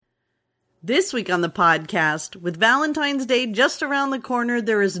This week on the podcast, with Valentine's Day just around the corner,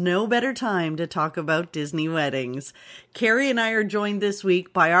 there is no better time to talk about Disney weddings. Carrie and I are joined this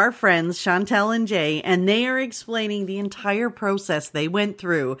week by our friends Chantel and Jay, and they are explaining the entire process they went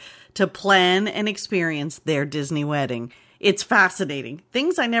through to plan and experience their Disney wedding. It's fascinating.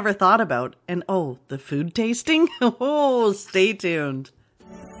 Things I never thought about. And oh, the food tasting? Oh, stay tuned.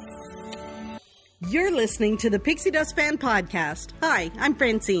 You're listening to the Pixie Dust Fan Podcast. Hi, I'm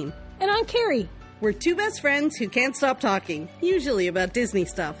Francine. And I'm Carrie. We're two best friends who can't stop talking, usually about Disney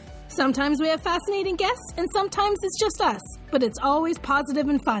stuff. Sometimes we have fascinating guests, and sometimes it's just us. But it's always positive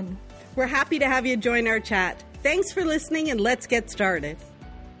and fun. We're happy to have you join our chat. Thanks for listening, and let's get started.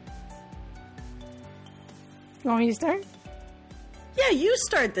 You want me to start? Yeah, you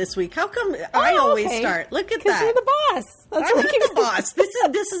start this week. How come I always start? Look at that. Because you're the boss. I'm not the boss.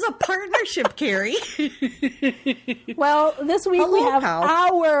 This is a partnership, Carrie. Well, this week we have pal.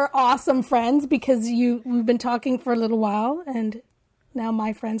 our awesome friends because we've been talking for a little while, and now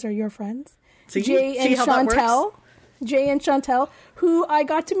my friends are your friends. Jay and Chantel. Jay and Chantel, who I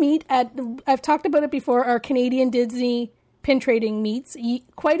got to meet at, I've talked about it before, our Canadian Disney pin trading meets.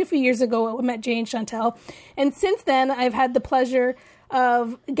 Quite a few years ago, I met Jay and Chantel. And since then, I've had the pleasure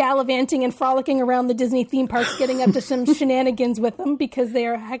of gallivanting and frolicking around the Disney theme parks, getting up to some shenanigans with them because they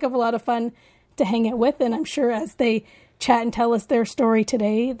are a heck of a lot of fun to hang out with. And I'm sure as they chat and tell us their story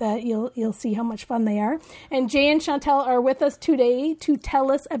today that you'll see how much fun they are. And Jay and Chantel are with us today to tell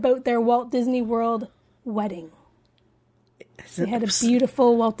us about their Walt Disney World wedding. They had a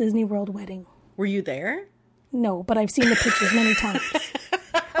beautiful Walt Disney World wedding. Were you there? No, but I've seen the pictures many times.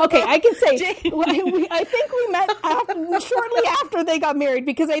 Okay, I can say, I think we met shortly after they got married,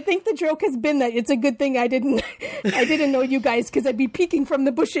 because I think the joke has been that it's a good thing I didn't know you guys, because I'd be peeking from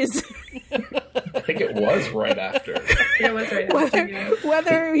the bushes. I think it was right after. It was right after.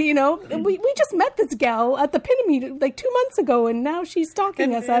 Whether, we just met this gal at the Pinnameet like 2 months ago, and now she's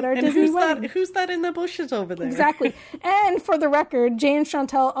stalking us at our Disney wedding. Who's that in the bushes over there? Exactly. And for the record, Jay and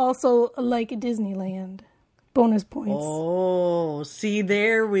Chantel also like Disneyland. Bonus points. Oh, see,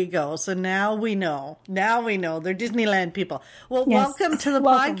 there we go. So now we know. They're Disneyland people. Well, yes. Welcome to the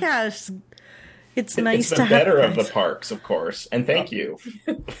podcast. It's nice to have the better of the parks, of course. And thank you.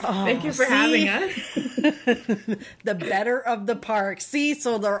 Thank you for having us. The better of the parks. See,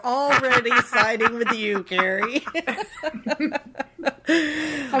 so they're already siding with you, Carrie.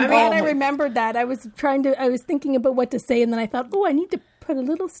 I'm glad I remembered that. I was thinking about what to say, and then I thought, I need to put a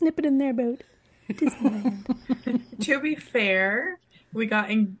little snippet in there about Disneyland. To be fair, we got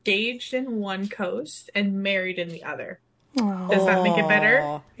engaged in one coast and married in the other. Aww. Does that make it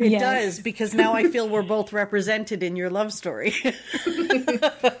better? It does, because now I feel we're both represented in your love story.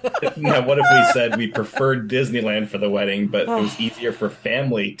 Now, what if we said we preferred Disneyland for the wedding, but it was easier for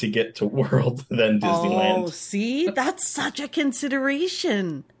family to get to World than Disneyland? Oh, see? That's such a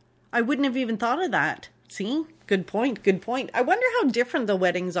consideration. I wouldn't have even thought of that. See? Good point. I wonder how different the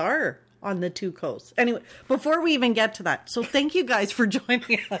weddings are on the two coasts. Anyway, before we even get to that, so thank you guys for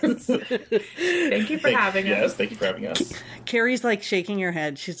joining us. Thank you for having us. Yes, thank you for having us. Carrie's like shaking her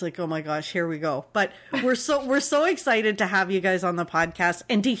head. She's like, "Oh my gosh, here we go." But we're so excited to have you guys on the podcast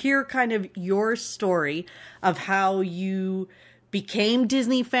and to hear kind of your story of how you became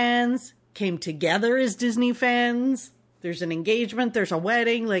Disney fans, came together as Disney fans. There's an engagement, there's a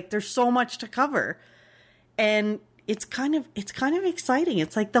wedding, like there's so much to cover. And it's kind of exciting.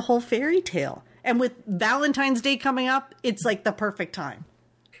 It's like the whole fairy tale. And with Valentine's Day coming up, it's like the perfect time.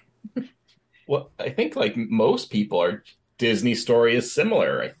 Well, I think like most people, our Disney story is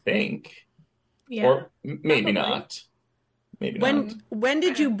similar, I think. Yeah. Or maybe not. Maybe not. When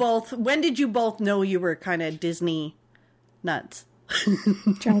did you both know you were kind of Disney nuts?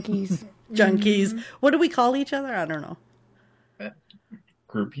 Junkies. Mm-hmm. What do we call each other? I don't know.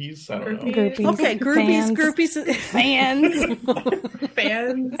 Groupies? I don't know. Groupies. Okay, groupies. Fans.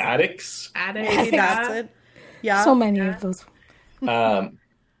 Addicts? That's it. Yeah. So many of those.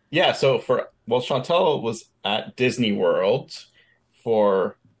 Yeah, so Chantel was at Disney World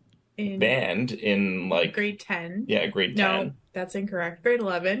for band in like... Grade 10. Yeah, grade 10. No, that's incorrect. Grade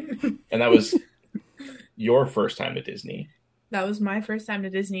 11. And that was your first time to Disney. That was my first time to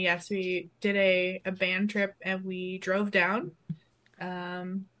Disney. Yes, we did a band trip and we drove down.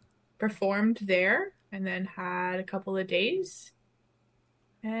 Performed there and then had a couple of days,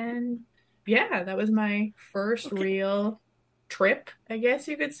 and yeah, that was my first real trip, I guess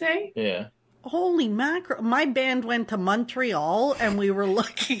you could say. Yeah. Holy mackerel. My band went to Montreal and we were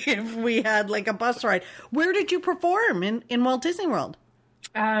lucky if we had like a bus ride. Where did you perform in Walt Disney World?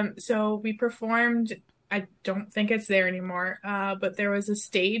 So we performed I don't think it's there anymore. But there was a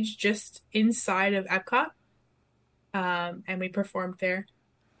stage just inside of Epcot. And we performed there.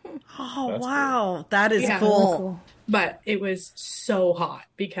 Oh, That's wow. cool. That is Yeah. cool. But it was so hot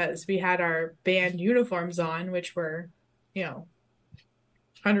because we had our band uniforms on, which were,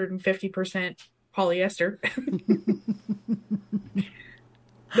 150% polyester.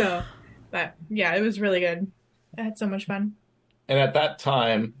 So, but yeah, it was really good. I had so much fun. And at that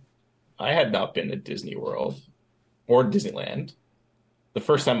time, I had not been to Disney World or Disneyland. The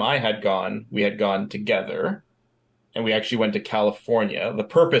first time I had gone, we had gone together, and we actually went to California. The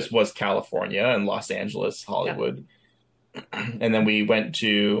purpose was California and Los Angeles, Hollywood. Yeah. And then we went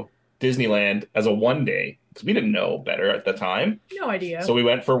to Disneyland as a one day because we didn't know better at the time. No idea. So we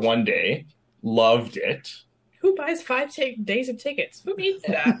went for one day, loved it. Who buys 5 days of tickets? Who needs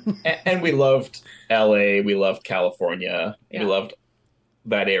that? And we loved LA. We loved California. Yeah. We loved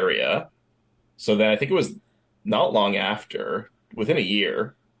that area. So then I think it was not long after, within a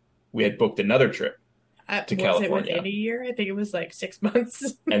year, we had booked another trip to California. Was it within a year? I think it was like 6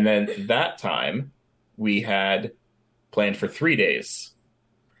 months. And then that time we had planned for 3 days.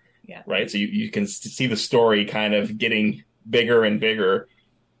 Yeah. Right? So you can see the story kind of getting bigger and bigger.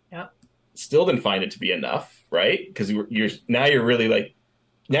 Yeah. Still didn't find it to be enough, right? Because you're really like,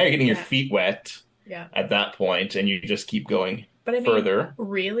 now you're getting your feet wet at that point, and you just keep going further.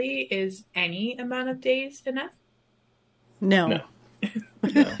 Really, is any amount of days enough? No.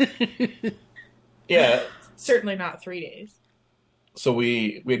 Yeah. Certainly not 3 days. So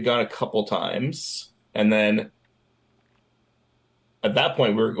we had gone a couple times, and then at that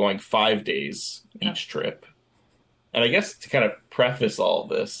point we were going 5 days each trip. And I guess to kind of preface all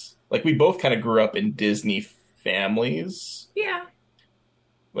this, like we both kind of grew up in Disney families. Yeah.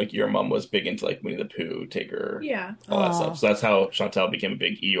 Like your mom was big into like Winnie the Pooh, Tigger, all that Aww. stuff. So that's how Chantel became a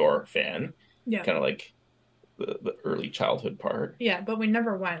big Eeyore fan. Yeah. Kind of like the early childhood part. Yeah, but we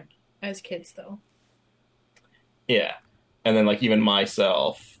never went as kids though. Yeah. And then like even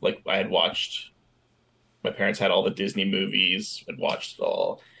myself, like I had watched, my parents had all the Disney movies, I'd watched it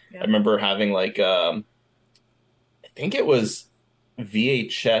all. Yeah. I remember having like, I think it was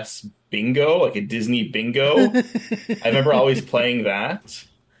VHS bingo, like a Disney bingo. I remember always playing that.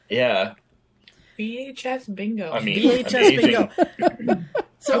 Yeah. VHS bingo. I mean, VHS amazing. bingo.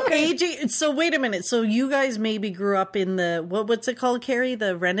 So AJ, so wait a minute. So you guys maybe grew up in the what's it called, Carrie?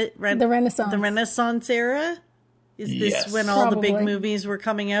 The Renaissance. The Renaissance era? Is this Yes. when all the big Probably. movies were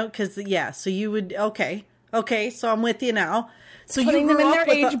coming out? Because so you would okay. So I'm with you now. So Putting you them grew in up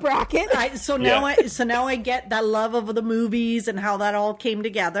their with age bracket. so now I get that love of the movies and how that all came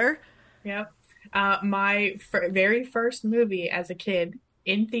together. Yep. My very first movie as a kid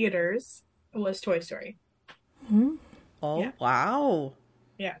in theaters was Toy Story. Oh Yeah. wow!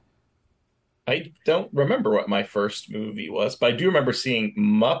 Yeah. I don't remember what my first movie was, but I do remember seeing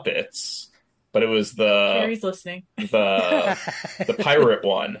Muppets. But it was Carrie's listening. the pirate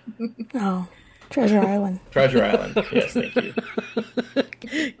one. Oh, Treasure Island. Treasure Island. Yes, thank you.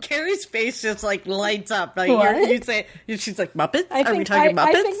 Carrie's face just like lights up. Like What? you say, she's like Muppets. I Are we talking Muppets?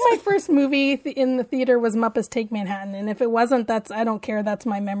 I think my first movie in the theater was Muppets Take Manhattan, and if it wasn't, I don't care. That's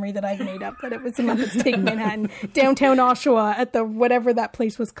my memory that I've made up. That it was Muppets Take Manhattan, downtown Oshawa at the whatever that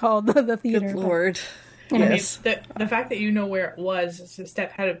place was called, the theater. Good Lord. Yes. The fact that you know where it was is a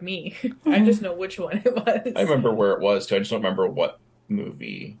step ahead of me. I just know which one it was. I remember where it was too. I just don't remember what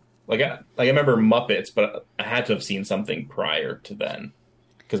movie. I remember Muppets, but I had to have seen something prior to then,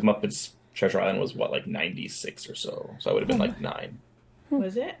 because Muppets Treasure Island was like 96 or so. So I would have been like 9.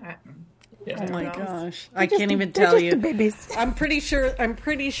 Was it? Yeah. Oh my They're gosh! I just- can't even they're tell just you. the babies. I'm pretty sure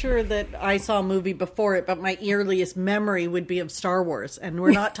that I saw a movie before it, but my earliest memory would be of Star Wars, and we're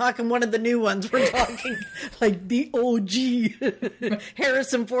not talking one of the new ones. We're talking like the OG.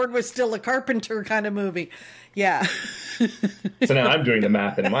 Harrison Ford was still a carpenter kind of movie. Yeah. So now I'm doing the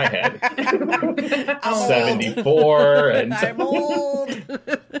math in my head. 74 and I'm old.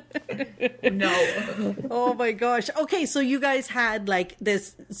 No. Oh my gosh. Okay, so you guys had like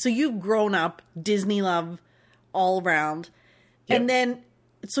this. So you've grown up Disney love all around, and then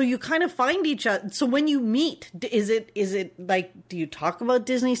so you kind of find each other. So when you meet, is it like, do you talk about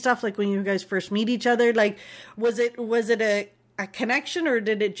Disney stuff like when you guys first meet each other? Like, was it a connection, or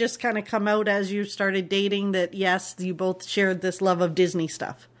did it just kind of come out as you started dating that yes, you both shared this love of Disney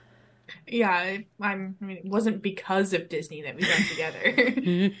stuff? Yeah, I mean, it wasn't because of Disney that we got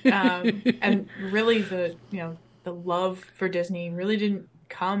together. And really the love for Disney really didn't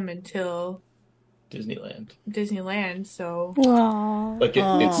come until Disneyland. So Aww. like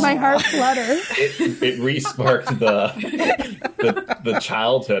it's My heart flutters. it re-sparked the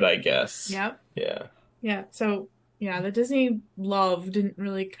childhood, I guess. Yep. Yeah. Yeah. So yeah, the Disney love didn't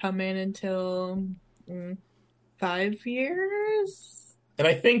really come in until 5 years. And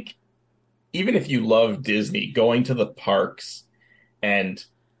I think even if you love Disney, going to the parks and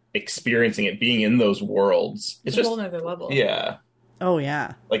experiencing it, being in those worlds, it's a whole nother level. Yeah. Oh,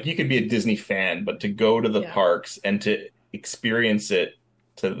 yeah. Like, you could be a Disney fan, but to go to the parks and to experience it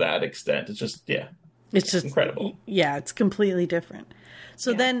to that extent, it's just incredible. Yeah, it's completely different.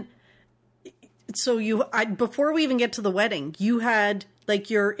 So then, before we even get to the wedding, you had,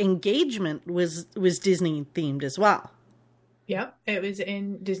 like, your engagement was Disney themed as well. Yep, it was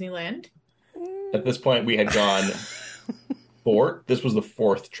in Disneyland. At this point, we had gone this was the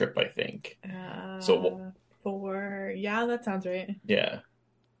 4th trip, I think. Yeah, that sounds right. Yeah.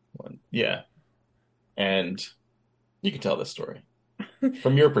 Yeah. And you can tell this story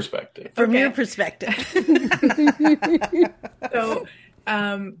from your perspective. From your perspective. So,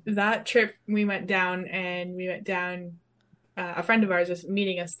 that trip we went down, a friend of ours was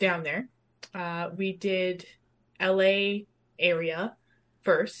meeting us down there. We did LA area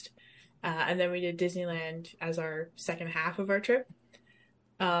first, and then we did Disneyland as our second half of our trip.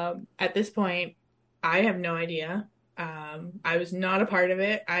 At this point, I have no idea. I was not a part of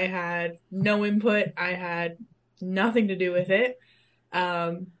it. I had no input. I had nothing to do with it.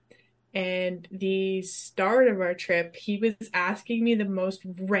 And the start of our trip, he was asking me the most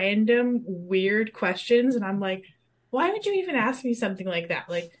random, weird questions. And I'm like, why would you even ask me something like that?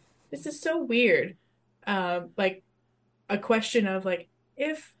 Like, this is so weird. Like a question of like,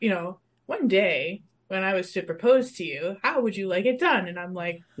 if, one day when I was to propose to you, how would you like it done? And I'm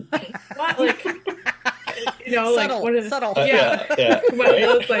like, what? Like, subtle, like what is subtle.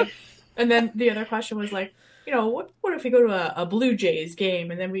 Like, and then the other question was like, what if we go to a Blue Jays game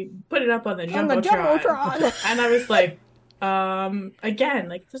and then we put it up on the Jumbotron? And I was like, again,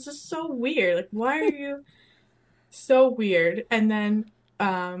 like, this is so weird. Like, why are you so weird? And then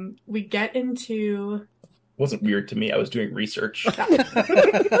we get into... It wasn't weird to me. I was doing research.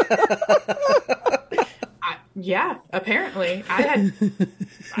 Yeah, apparently. I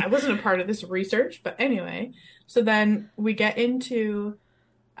wasn't a part of this research, but anyway. So then we get into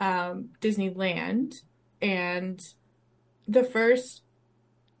Disneyland, and I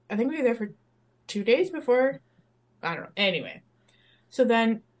think we were there for 2 days before, I don't know. Anyway, so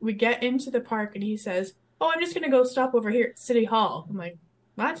then we get into the park, and he says, "Oh, I'm just going to go stop over here at City Hall." I'm like,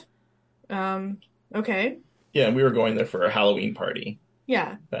 what? Okay. Yeah, and we were going there for a Halloween party.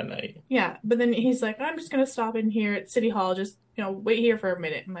 Yeah. That night. Yeah, but then he's like, I'm just going to stop in here at City Hall, just, wait here for a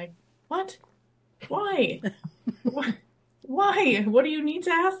minute. I'm like, what? Why? Why? What do you need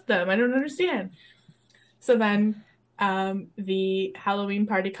to ask them? I don't understand. So then the Halloween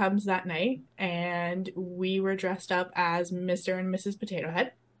party comes that night, and we were dressed up as Mr. and Mrs. Potato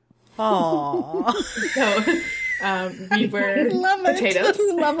Head. Aww. So we were potatoes.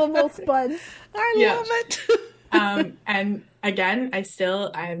 Lovable spuds. I love it. And again, I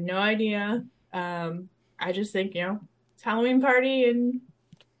have no idea. I just think, it's Halloween party and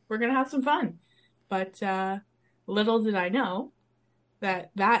we're going to have some fun. But little did I know that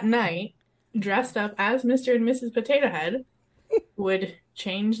night, dressed up as Mr. and Mrs. Potato Head would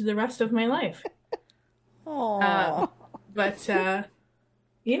change the rest of my life. Aww. But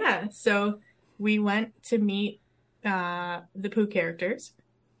yeah, so we went to meet the Pooh characters.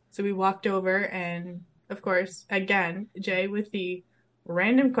 So we walked over, and of course, again, Jay with the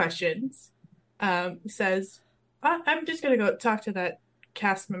random questions says, I'm just going to go talk to that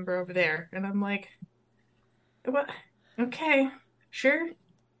cast member over there. And I'm like, what? Okay, sure.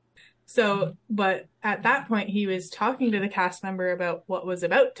 So, but at that point, he was talking to the cast member about what was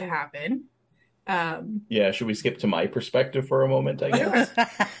about to happen. Yeah, should we skip to my perspective for a moment, I guess?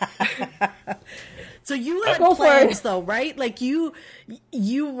 So you had plans, though, right? Like you,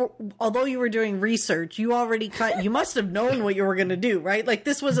 although you were doing research, you must have known what you were going to do, right? Like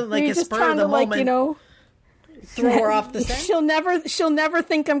this wasn't like a spur of the moment. Throw her off the set. She'll never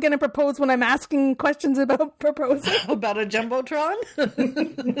think I'm going to propose when I'm asking questions about proposing. About a Jumbotron?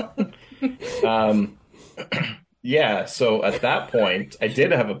 Yeah, so at that point, I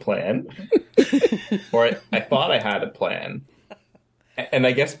did have a plan. Or I thought I had a plan. And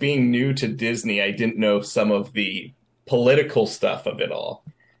I guess being new to Disney, I didn't know some of the political stuff of it all.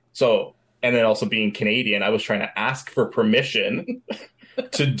 So, and then also being Canadian, I was trying to ask for permission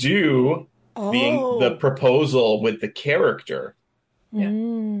to do the proposal with the character. Yeah.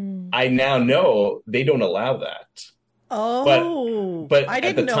 I now know they don't allow that. Oh, but I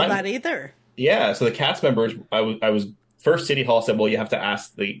didn't know that either. Yeah, so the cast members, I was first City Hall said, well, you have to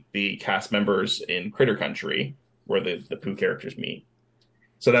ask the cast members in Critter Country where the Pooh characters meet.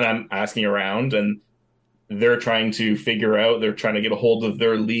 So then I'm asking around, and they're trying to figure out, they're trying to get a hold of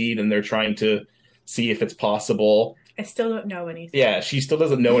their lead, and they're trying to see if it's possible. I still don't know anything. Yeah, she still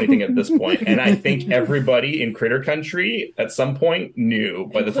doesn't know anything at this point. And I think everybody in Critter Country at some point knew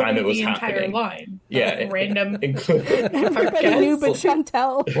by the time it was happening. Line. Yeah. Random. Everybody knew but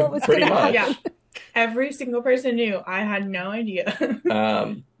Chantel what was going to happen. Yeah. Every single person knew. I had no idea.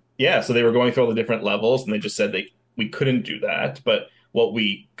 So they were going through all the different levels, and they just said we couldn't do that. But what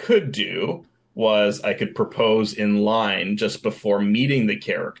we could do was I could propose in line just before meeting the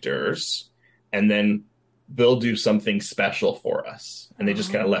characters, and then they'll do something special for us. And they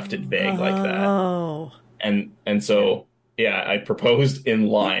just kind of left it vague like that. Oh. And so, yeah, I proposed in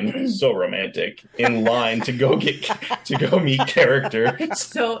line, so romantic, in line to go meet characters.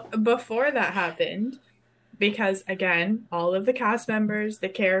 So before that happened, because again, all of the cast members, the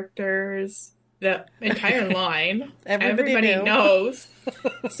characters, the entire line, everybody knows.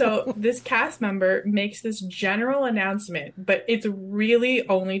 So this cast member makes this general announcement, but it's really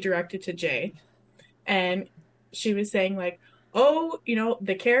only directed to Jay. And she was saying like, oh,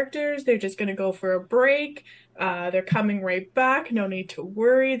 the characters, they're just going to go for a break. They're coming right back. No need to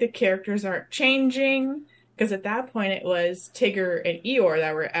worry. The characters aren't changing. Because at that point it was Tigger and Eeyore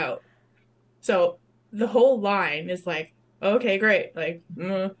that were out. So the whole line is like, okay, great. Like,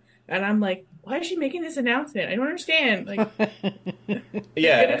 and I'm like, why is she making this announcement? I don't understand. Like, yeah,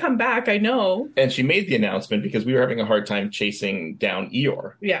 they're gonna come back. I know. And she made the announcement because we were having a hard time chasing down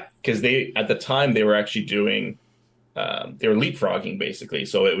Eeyore. Yeah, because at the time they were actually doing, they were leapfrogging basically.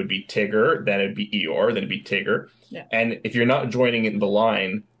 So it would be Tigger, then it'd be Eeyore, then it'd be Tigger. Yeah. And if you're not joining in the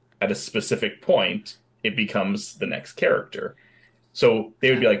line at a specific point, it becomes the next character. So they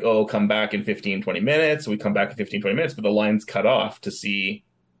would be like, oh, come back in 15, 20 minutes. We come back in 15, 20 minutes, but the line's cut off to see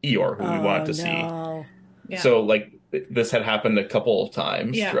Eeyore, who we wanted to see. Yeah. So, like, this had happened a couple of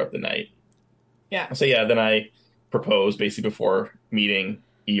times throughout the night. Yeah. So, then I proposed basically before meeting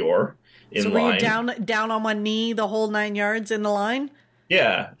Eeyore in line. So were you down on one knee the whole 9 yards in the line?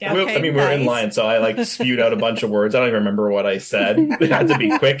 Yeah. Okay, we were in line, so I spewed out a bunch of words. I don't even remember what I said. It had to be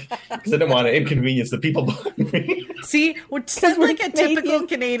quick because I didn't want to inconvenience the people behind me. See, which sounds like a typical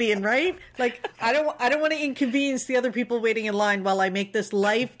Canadian, right? Like I don't want to inconvenience the other people waiting in line while I make this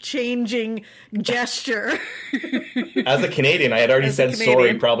life-changing gesture. As a Canadian, I had already said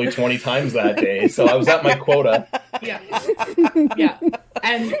sorry probably 20 times that day, so I was at my quota. Yeah. Yeah.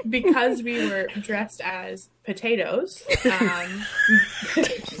 And because we were dressed as potatoes,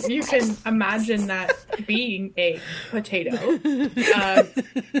 you can imagine that being a potato.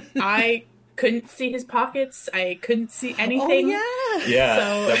 I couldn't see his pockets. I couldn't see anything. Oh, yeah.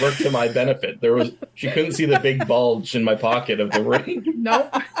 So... that worked to my benefit. She couldn't see the big bulge in my pocket of the ring.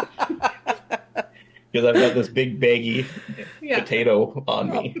 Nope. Because I've got this big baggy potato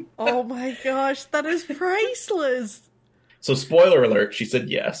on me. Oh my gosh, that is priceless. So, spoiler alert, she said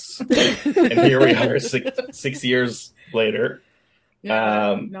yes. And here we are 6 years later.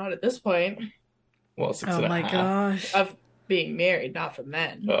 Yeah, not at this point. Well, 6 and a half. Oh my gosh. Of being married, not from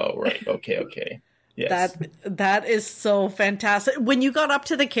then. Oh, right. Okay. Yes. That is so fantastic. When you got up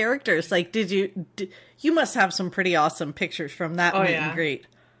to the characters, like, you must have some pretty awesome pictures from that meet and greet.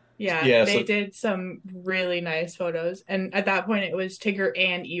 Yeah, they did some really nice photos. And at that point, it was Tigger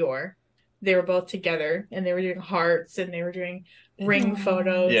and Eeyore. They were both together, and they were doing hearts, and they were doing ring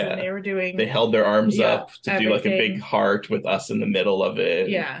photos, and they were doing... They held their arms up to do like a big heart with us in the middle of it.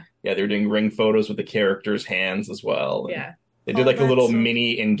 Yeah. Yeah, they were doing ring photos with the characters' hands as well. Yeah. They did like a little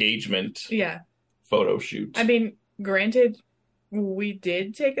mini engagement photo shoot. I mean, granted, we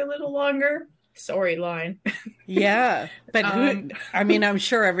did take a little longer. Sorry, line. Yeah, but I'm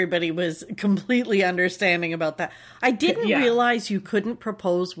sure everybody was completely understanding about that. I didn't realize you couldn't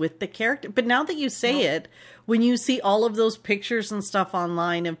propose with the character, but now that you say it, when you see all of those pictures and stuff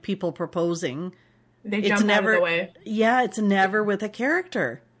online of people proposing, they jump out of the way. Yeah, it's never with a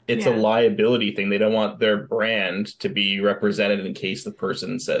character. It's a liability thing. They don't want their brand to be represented in case the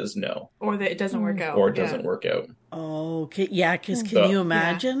person says no. Or that it doesn't work out. Or it doesn't work out. Oh, yeah, because can you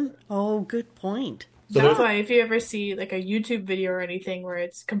imagine? Yeah. Oh, good point. So that's why if you ever see like a YouTube video or anything where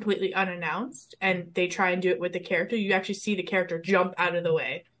it's completely unannounced and they try and do it with the character, you actually see the character jump out of the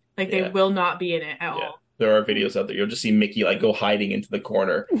way. Like they will not be in it at all. There are videos out there. You'll just see Mickey like go hiding into the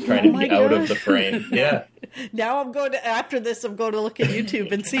corner, trying to be out of the frame. Yeah. Now after this, I'm going to look at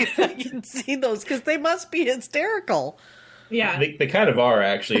YouTube and see if I can see those because they must be hysterical. Yeah. They kind of are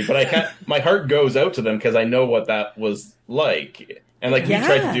actually, but my heart goes out to them because I know what that was like. And like we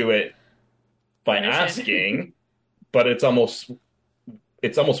tried to do it by asking, but it's almost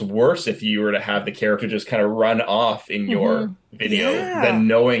it's almost worse if you were to have the character just kind of run off in your video than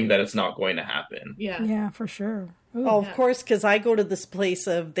knowing that it's not going to happen. Yeah, for sure. Ooh. Oh, of course, because I go to this place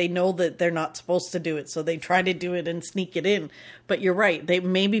of they know that they're not supposed to do it, so they try to do it and sneak it in. But you're right;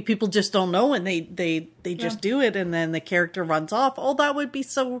 maybe people just don't know, and they just do it, and then the character runs off. Oh, that would be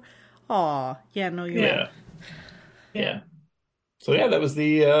so. Aw, yeah, no, you're right. Yeah. So that was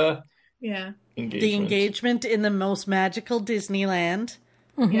the engagement. The engagement in the most magical Disneyland.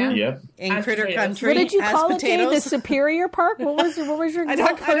 Yep. In Critter Country. What did you call potatoes. it, Jay? The Superior Park? What was your I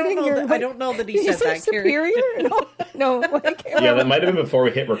don't know that he said that. Superior? No. I can't remember. That might have been before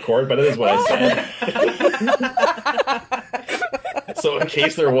we hit record, but it is what I said. So in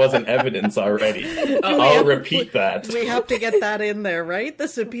case there wasn't evidence already, I'll repeat that. We have to get that in there, right? The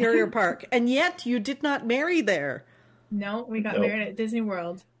Superior Park. And yet you did not marry there. No, we got married at Disney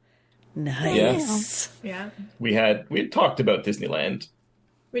World. Nice. Yes. Yeah. We had talked about Disneyland.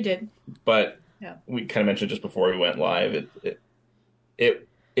 We did. But we kind of mentioned just before we went live, it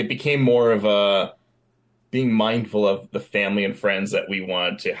became more of a being mindful of the family and friends that we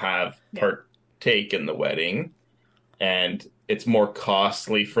want to have partake in the wedding. And it's more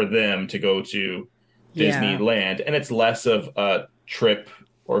costly for them to go to Disneyland. And it's less of a trip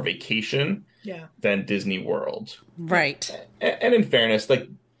or vacation than Disney World. Right. And in fairness, like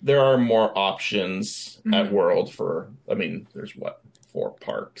there are more options at World there's 4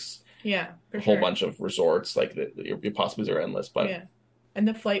 parks. Yeah, a whole bunch of resorts. Like your possibilities are endless. But and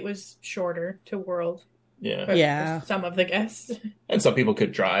the flight was shorter to World. Yeah. For some of the guests. And some people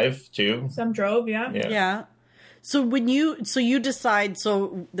could drive too. Some drove. Yeah. So you decide.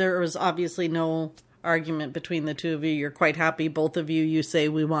 So there was obviously no argument between the two of you. You're quite happy, both of you. You say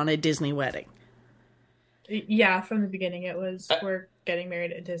we want a Disney wedding. Yeah, from the beginning it was we're getting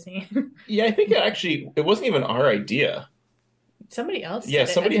married at Disney. Yeah, I think it wasn't even our idea. Somebody else. Yeah,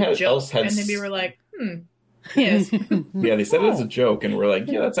 somebody else had, and then we were like, yes. Yeah, they said it as a joke, and we're like,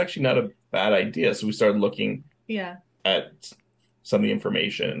 yeah, that's actually not a bad idea. So we started looking at some of the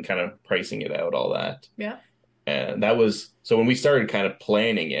information and kind of pricing it out, all that. Yeah. And that was so when we started kind of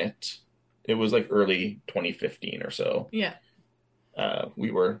planning it. It was like early 2015 or so. Yeah.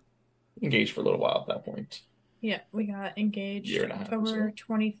 We were engaged for a little while at that point. Yeah, we got engaged October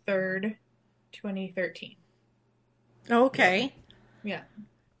 23rd, 2013. Okay. Yeah.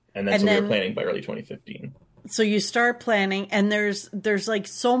 And then we were planning by early 2015. So you start planning, and there's like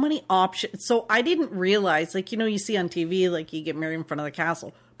so many options. So I didn't realize, like, you see on TV, like you get married in front of the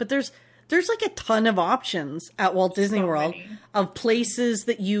castle, but there's like a ton of options at Walt Disney World of places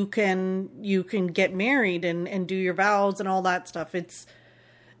that you can get married and do your vows and all that stuff. It's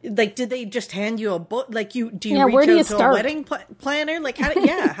like, did they just hand you a book? Like, do you reach out to a wedding planner? Like,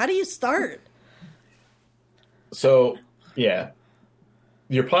 how do you start? So,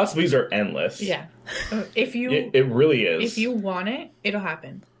 your possibilities are endless. Yeah. If you... It really is. If you want it, it'll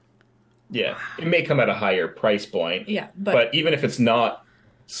happen. Yeah. It may come at a higher price point. Yeah. But even if it's not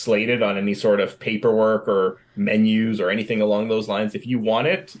slated on any sort of paperwork or menus or anything along those lines, if you want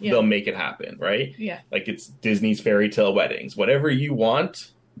it, they'll make it happen, right? Yeah. Like it's Disney's fairy tale weddings. Whatever you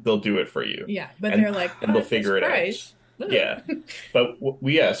want, they'll do it for you. Yeah. But they're like, and they'll figure it out. Yeah. But so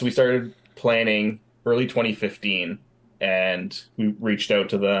we started planning early 2015, and we reached out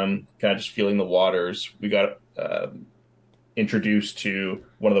to them, kind of just feeling the waters. We got introduced to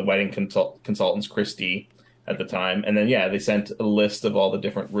one of the wedding consultants, Christy, at the time. And then, they sent a list of all the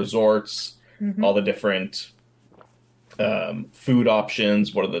different resorts, all the different food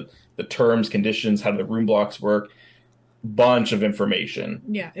options, what are the terms, conditions, how do the room blocks work. Bunch of information.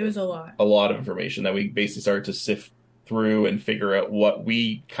 Yeah, it was a lot. A lot of information that we basically started to sift through and figure out what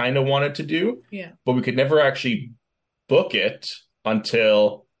we kind of wanted to do. Yeah. But we could never actually book it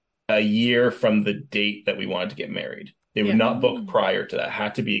until a year from the date that we wanted to get married. They would not book prior to that. It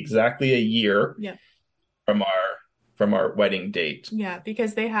had to be exactly a year from our wedding date. Yeah,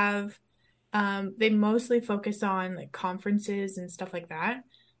 because they have they mostly focus on like conferences and stuff like that.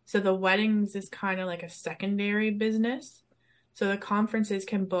 So the weddings is kind of like a secondary business. So the conferences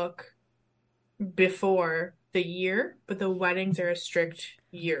can book before the year, but the weddings are a strict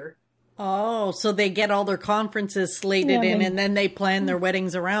year. Oh, so they get all their conferences slated in, and then they plan their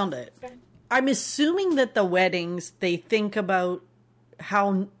weddings around it. Okay. I'm assuming that the weddings, they think about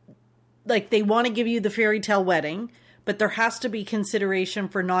how, like, they want to give you the fairy tale wedding, but there has to be consideration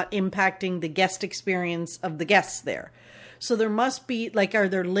for not impacting the guest experience of the guests there. So there must be, like, are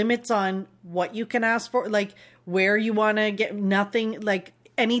there limits on what you can ask for? Like, where you want to get nothing, like,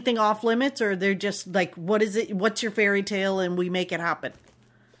 anything off limits? Or they're just, like, what is it? What's your fairy tale? And we make it happen.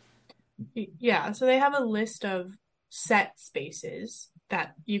 Yeah, so they have a list of set spaces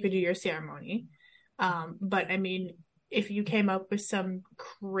that you could do your ceremony. But I mean, if you came up with some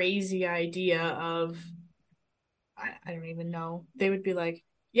crazy idea of, I don't even know, they would be like,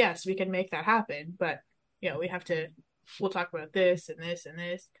 yes, we can make that happen, but we'll talk about this and this and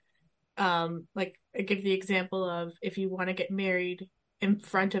this. Like I give the example of if you want to get married in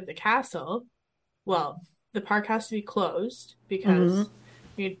front of the castle, well, the park has to be closed because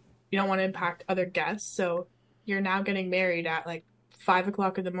you don't want to impact other guests. So you're now getting married at like 5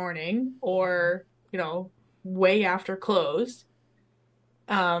 o'clock in the morning or, way after closed.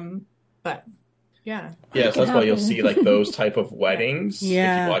 But yeah. Yeah, so that's why you'll see like those type of weddings.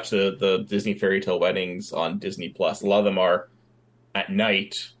 Yeah. If you watch the Disney fairy tale weddings on Disney Plus, a lot of them are at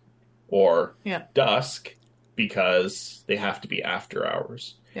night or dusk because they have to be after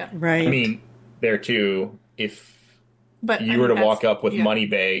hours. Yeah. Right. I mean, there too, if you were to walk up with money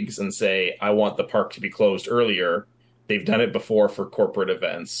bags and say, I want the park to be closed earlier, they've done it before for corporate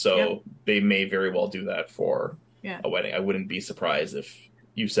events, so they may very well do that for a wedding. I wouldn't be surprised if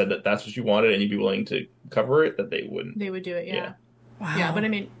you said that that's what you wanted and you'd be willing to cover it, that they wouldn't. They would do it, yeah. Wow. Yeah, but I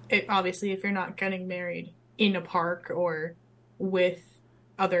mean, obviously, if you're not getting married in a park or with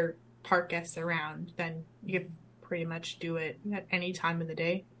other park guests around, then you can pretty much do it at any time of the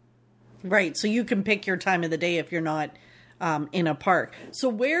day. Right, so you can pick your time of the day if you're not in a park. So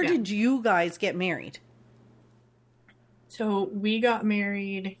where did you guys get married? So we got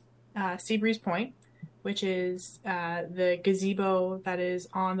married Seabreeze Point, which is the gazebo that is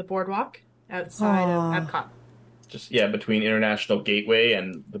on the boardwalk outside of Epcot. Just, between International Gateway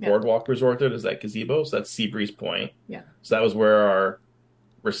and the Boardwalk Resort, there's that gazebo. So that's Seabreeze Point. Yeah. So that was where our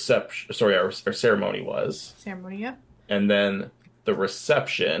our ceremony was. Ceremony, yeah. And then the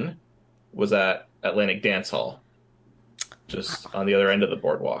reception was at Atlantic Dance Hall, just on the other end of the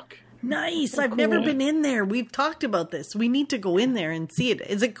boardwalk. Nice. I've never been in there. We've talked about this. We need to go in there and see it.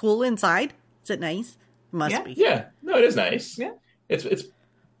 Is it cool inside? Is it nice? Must be. Yeah. No, it is nice. Yeah. It's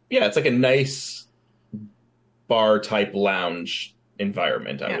like a nice bar type lounge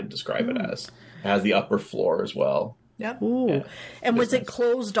environment, I would describe it as. It has the upper floor as well. Yep. Ooh. Yeah. And was it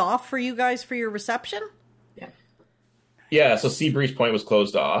closed off for you guys for your reception? Yeah. Yeah, so Seabreeze Point was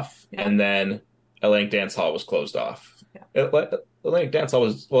closed off, and then Atlantic Dance Hall was closed off. Yeah. Atlantic Dance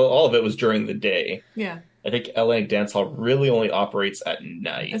Hall all of it was during the day. Yeah. I think Atlantic Dance Hall really only operates at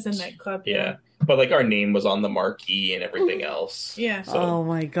night. As a nightclub. Yeah. But like our name was on the marquee and everything else. Yeah. So, oh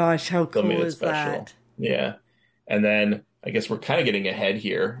my gosh, how cool is that? Yeah. And then I guess we're kind of getting ahead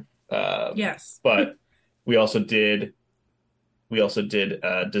here. Yes. But we also did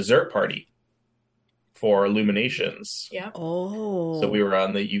a dessert party for Illuminations. Yeah. Oh. So we were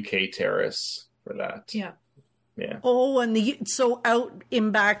on the UK terrace for that. Yeah. Yeah. Oh, and so out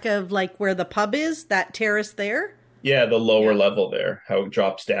in back of like where the pub is, that terrace there? Yeah, the lower level there, how it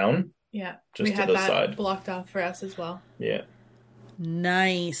drops down. Yeah. Just we had to the that side. Blocked off for us as well. Yeah.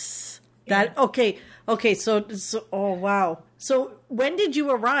 Nice. Okay, so oh wow. So when did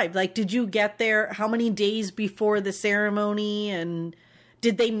you arrive? Like, did you get there how many days before the ceremony, and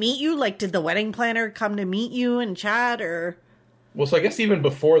did they meet you? Like, did the wedding planner come to meet you and chat, or? Well, so I guess even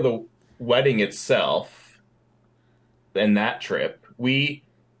before the wedding itself and that trip,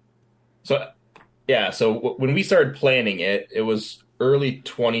 so when we started planning it, it was early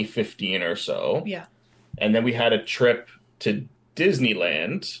 2015 or so. Yeah. And then we had a trip to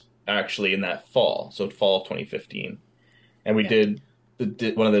Disneyland actually in that fall, so fall of 2015, and we did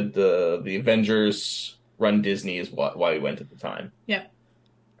one of the Avengers Run Disney is why we went at the time. Yeah,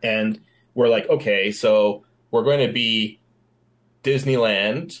 and we're like, okay, so we're going to be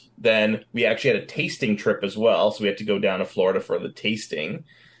Disneyland. Then we actually had a tasting trip as well, so we had to go down to Florida for the tasting.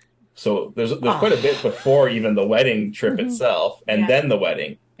 So there's quite a bit before even the wedding trip itself, and then the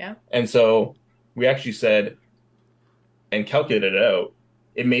wedding. Yeah, and so we actually said and calculated it out.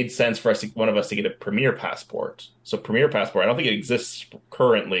 It made sense for one of us to get a Premier Passport. So Premier Passport, I don't think it exists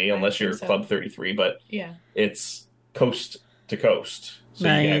currently unless you're Club 33, but it's coast to coast.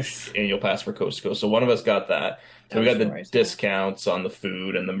 So you get annual pass for coast to coast. So one of us got that. So we got the discounts on the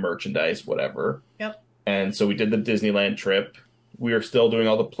food and the merchandise, whatever. Yep. And so we did the Disneyland trip. We were still doing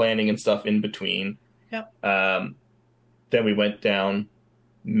all the planning and stuff in between. Yep. Then we went down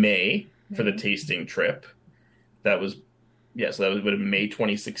May for the tasting trip. That was... Yeah, so that would have been May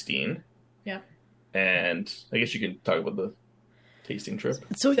 2016. Yeah. And I guess you can talk about the tasting trip.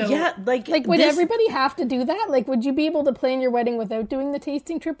 So yeah, like would everybody have to do that? Like, would you be able to plan your wedding without doing the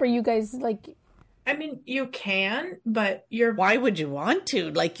tasting trip? Or you guys like... I mean, you can, but why would you want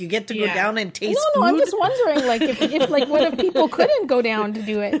to? Like, you get to go down and taste food? I'm just wondering, like, if like, what if people couldn't go down to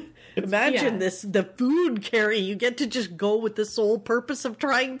do it? Imagine this, the food, Carrie. You get to just go with the sole purpose of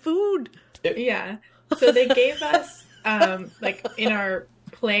trying food. Yeah. So they gave us, like in our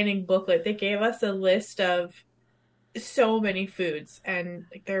planning booklet, they gave us a list of so many foods, and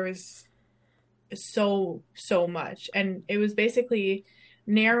like there was so much, and it was basically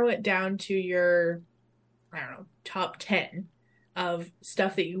narrow it down to your, I don't know, top 10 of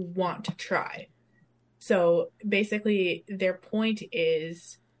stuff that you want to try. So basically their point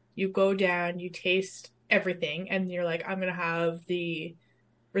is you go down, you taste everything, and you're like, I'm going to have the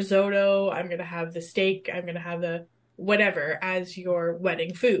risotto, I'm going to have the steak, I'm going to have the whatever as your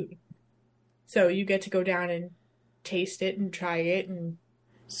wedding food. So you get to go down and taste it and try it. And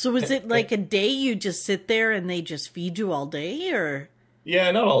so is it like a day you just sit there and they just feed you all day, or?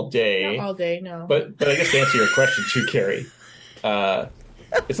 Yeah, not all day. Not all day, no. But I guess to answer your question too, Carrie,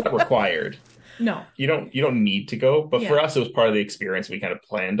 it's not required. No. You don't need to go, but for us it was part of the experience. We kind of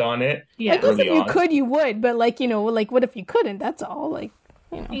planned on it. Yeah. I guess if you could, you would, but like, you know, like what if you couldn't? That's all, like,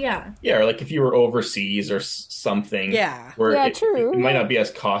 you know. Yeah. Yeah, or like if you were overseas or something. Yeah. Where true. It might not be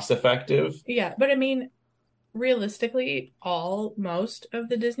as cost effective. Yeah, but I mean, realistically, most of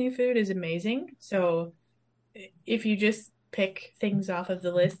the Disney food is amazing. So if you just pick things off of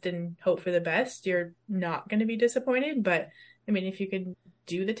the list and hope for the best, you're not going to be disappointed. But I mean, if you could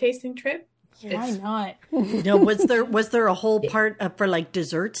do the tasting trip, why not? No, was there a whole part for like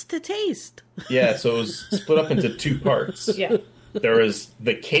desserts to taste? Yeah, so it was split up into two parts. Yeah. There was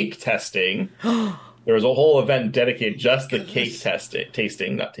the cake testing. There was a whole event dedicated just to cake tasting,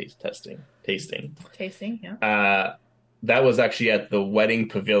 Tasting, yeah. That was actually at the Wedding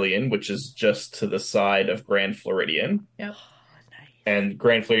Pavilion, which is just to the side of Grand Floridian. Yep. And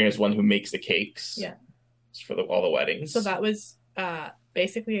Grand Floridian is one who makes the cakes. Yeah. For all the weddings. So that was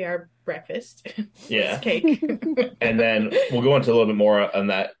basically our breakfast. Yeah. Cake. And then we'll go into a little bit more on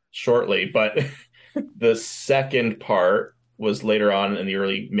that shortly. But the second part was later on in the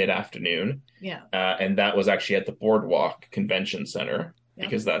early mid-afternoon. Yeah. And that was actually at the Boardwalk Convention Center.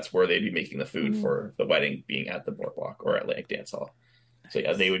 Because that's where they'd be making the food for the wedding, being at the Boardwalk or Atlantic Dance Hall. So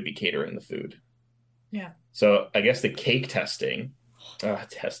yeah, they would be catering the food. Yeah. So I guess the cake tasting. I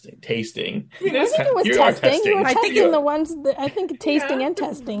think it was testing. You were testing the ones that I think tasting and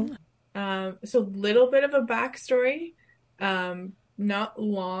testing. So a little bit of a backstory. Not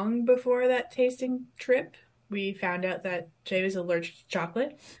long before that tasting trip, we found out that Jay was allergic to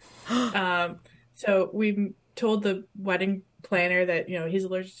chocolate. So we told the wedding planner that, you know, he's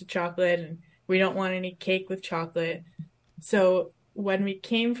allergic to chocolate and we don't want any cake with chocolate. So when we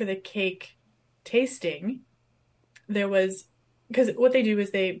came for the cake tasting, there was, because what they do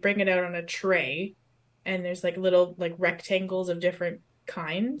is they bring it out on a tray and there's like little like rectangles of different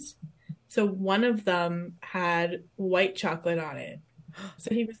kinds. So one of them had white chocolate on it.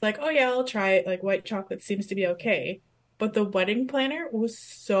 So he was like, oh yeah, I'll try it. Like white chocolate seems to be okay. But the wedding planner was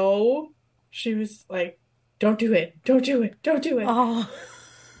she was like, don't do it. Don't do it. Don't do it. Oh.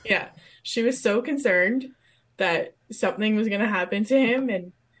 Yeah. She was so concerned that something was going to happen to him.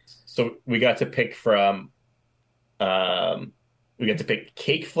 And so we got to pick from,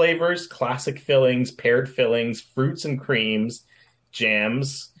 cake flavors, classic fillings, paired fillings, fruits and creams,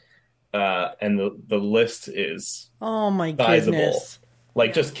 jams. And the list is sizable. Goodness.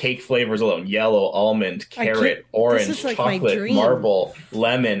 Like just cake flavors alone: yellow, almond, carrot, orange, like chocolate, marble,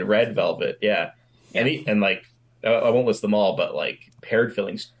 lemon, red velvet. Yeah. And like, I won't list them all, but like paired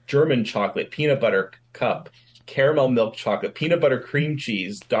fillings, German chocolate, peanut butter cup, caramel milk chocolate, peanut butter cream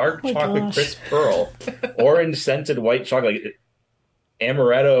cheese, dark chocolate crisp pearl, orange scented white chocolate,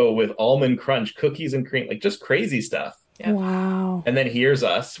 amaretto with almond crunch, cookies and cream, like just crazy stuff. Yeah. Wow. And then here's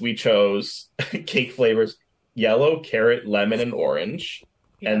us. We chose cake flavors, yellow, carrot, lemon, and orange.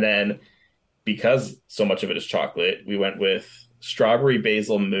 Yeah. And then because so much of it is chocolate, we went with strawberry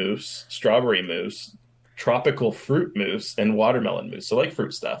basil mousse, strawberry mousse, tropical fruit mousse, and watermelon mousse. So like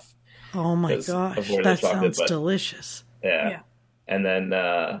fruit stuff. Oh my gosh, that sounds delicious. Yeah. And then,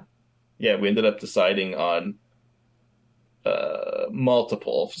 we ended up deciding on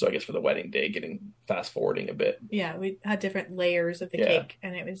multiple. So I guess for the wedding day, fast forwarding a bit. Yeah, we had different layers of the cake,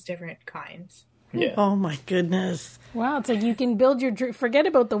 and it was different kinds. Yeah. Oh my goodness. Wow, it's like you can build your dream. Forget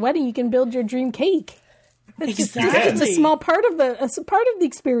about the wedding. You can build your dream cake. Exactly. It's a small part of the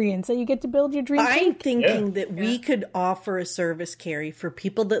experience that you get to build your dream cake. I'm thinking that we could offer a service, Carrie, for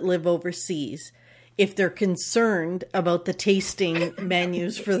people that live overseas. If they're concerned about the tasting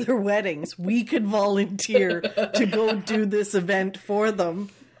menus for their weddings, we could volunteer to go do this event for them.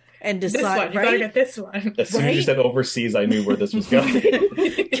 and This decide, one, you right? gotta get this one. As soon as you said overseas, I knew where this was going.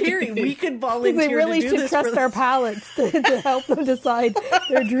 Carrie, we could volunteer They really to do should this trust for our palates to help them decide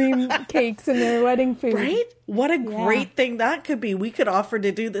their dream cakes and their wedding food. right? What a great thing that could be. We could offer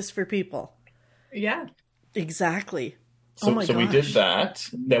to do this for people. Yeah. Exactly. So we did that.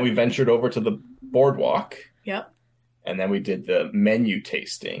 Then we ventured over to the boardwalk. Yep. And then we did the menu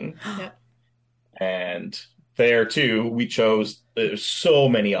tasting. Yep. And there too, we chose, there's so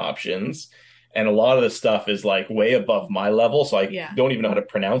many options. And a lot of the stuff is like way above my level. So I don't even know how to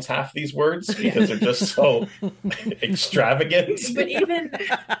pronounce half these words because they're just so extravagant. But even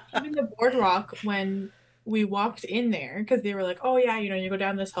the boardwalk, when we walked in there, because they were like, oh yeah, you go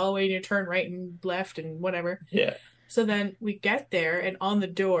down this hallway and you turn right and left and whatever. Yeah. So then we get there and on the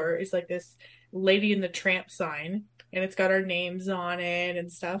door is like this Lady in the Tramp sign and it's got our names on it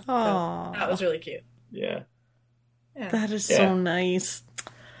and stuff. Aww. So that was really cute. Yeah. That is so nice.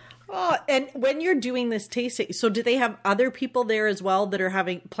 Oh, and when you're doing this tasting, so do they have other people there as well that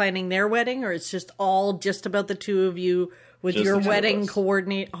are planning their wedding, or it's just about the two of you with Just your the two wedding of us.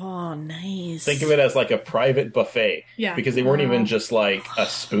 coordinate? Oh, nice. Think of it as like a private buffet. Yeah. Because they weren't even just like a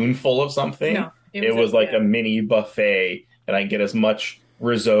spoonful of something. No. It was like a mini buffet, and I get as much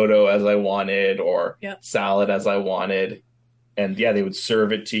risotto as I wanted or salad as I wanted. And they would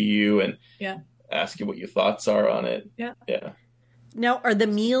serve it to you and ask you what your thoughts are on it. Yeah. Yeah. Now, are the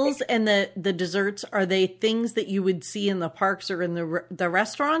meals and the desserts, are they things that you would see in the parks or in the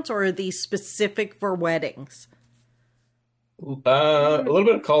restaurants, or are these specific for weddings? A little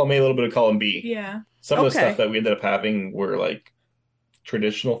bit of column A, a little bit of column B. Yeah. Some of the stuff that we ended up having were like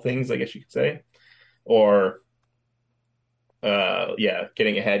traditional things, I guess you could say. Or,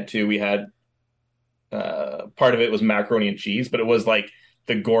 getting ahead too, we had part of it was macaroni and cheese, but it was like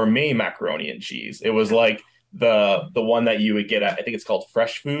the gourmet macaroni and cheese. It was like the one that you would get at, I think it's called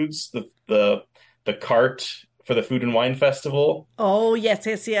Fresh Foods, the cart for the Food and Wine Festival. Oh,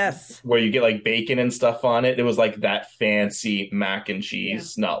 yes. Where you get like bacon and stuff on it. It was like that fancy mac and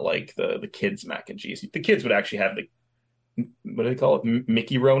cheese, not like the kids' mac and cheese. The kids would actually have what do they call it?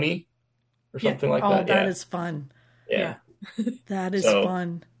 Mickey Roni or something like that. Oh, that is fun. Yeah. That is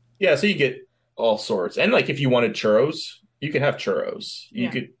fun. Yeah, so you get all sorts. And like if you wanted churros, you could have churros. You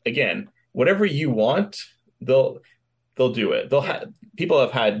could, again, whatever you want, they'll do it. People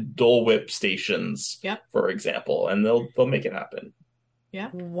have had Dole Whip stations, for example, and they'll make it happen. Yeah.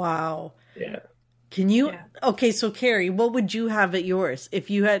 Wow. Yeah. Can you? Okay, so Carrie, what would you have at yours if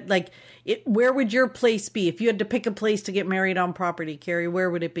you had where would your place be if you had to pick a place to get married on property? Carrie, where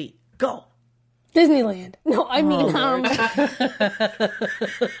would it be? Go. Disneyland. No, I mean, I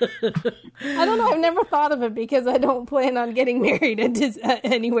don't know. I've never thought of it because I don't plan on getting married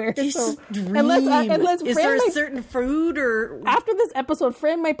anywhere. So unless is there a certain food or after this episode,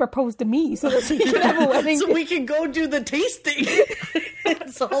 Fran might propose to me so that she can have a wedding, so we can go do the tasting.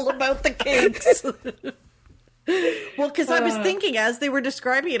 It's all about the cakes. Well, because I was thinking as they were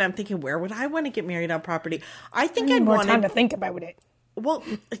describing it, I'm thinking, where would I want to get married on property? I think I'd want time to think about it. Well,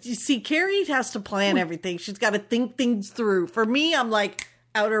 you see, Carrie has to plan everything. She's got to think things through. For me, I'm like,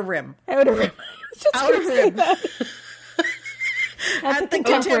 outer rim. Outer rim. Outer rim. At the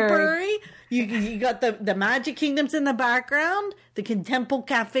Contemporary, you got the Magic Kingdoms in the background, the Contempo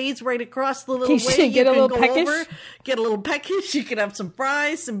cafes right across the little way. Get a little peckish. Get a little peckish. You can have some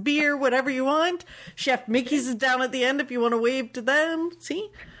fries, some beer, whatever you want. Chef Mickey's is down at the end if you want to wave to them. See?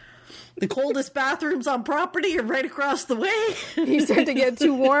 The coldest bathrooms on property are right across the way. You start to get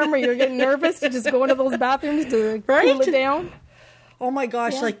too warm or you're getting nervous, you just go into those bathrooms to cool it down. Oh my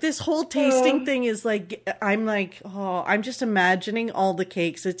gosh, like this whole tasting thing is like, I'm just imagining all the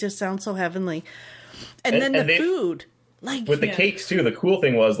cakes. It just sounds so heavenly. And then the food. Like with the cakes too, the cool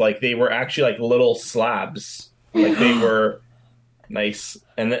thing was like they were actually like little slabs. Like they were nice.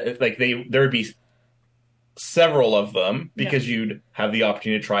 And like there would be several of them because you'd have the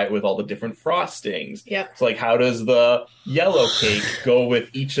opportunity to try it with all the different frostings. Yeah. So like how does the yellow cake go with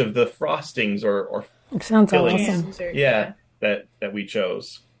each of the frostings or it sounds fillings? awesome. Yeah, that we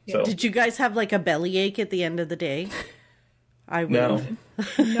chose. Yeah. So did you guys have like a bellyache at the end of the day? I would.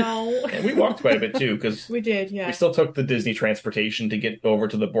 No. And we walked quite a bit too because we did. Yeah. We still took the Disney transportation to get over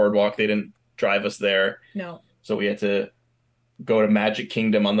to the boardwalk. They didn't drive us there. No. So we had to go to Magic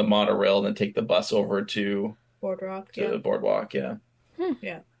Kingdom on the monorail and then take the bus over to Boardwalk. the boardwalk. Yeah.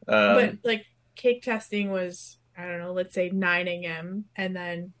 Yeah. But like cake testing was, I don't know, let's say 9 a.m. and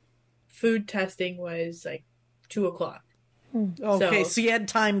then food testing was like 2:00. Okay, so you had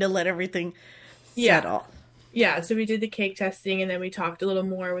time to let everything settle. Yeah, so we did the cake testing and then we talked a little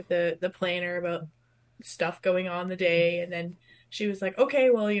more with the planner about stuff going on the day, and then she was like,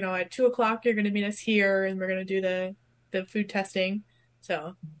 okay, well, at 2:00 you're going to meet us here, and we're going to do the food testing.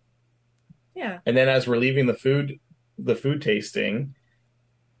 So, yeah. And then as we're leaving the food tasting,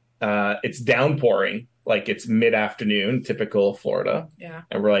 it's downpouring. Like it's mid-afternoon, typical Florida. Yeah.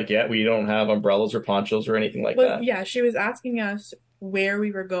 And we're like, yeah, we don't have umbrellas or ponchos or anything like that. Yeah, she was asking us where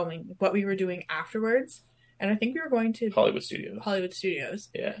we were going, what we were doing afterwards. And I think we were going to Hollywood Studios.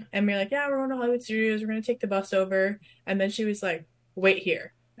 Yeah. And we were like, yeah, we're going to Hollywood Studios. We're going to take the bus over. And then she was like, wait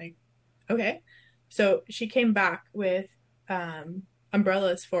here. Like, okay. So she came back with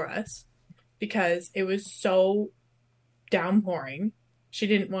umbrellas for us because it was so downpouring. She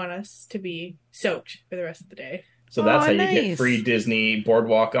didn't want us to be soaked for the rest of the day. So that's how you get free Disney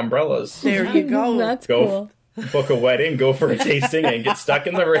boardwalk umbrellas. There you go. That's cool. Book a wedding, go for a tasting, and get stuck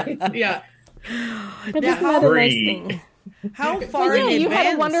in the rain. Yeah. But isn't that a nice thing? How far in you advance?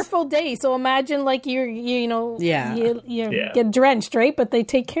 had a wonderful day. So imagine like you get drenched, right? But they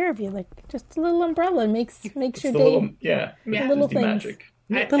take care of you. Like just a little umbrella makes your day. Little things. magic.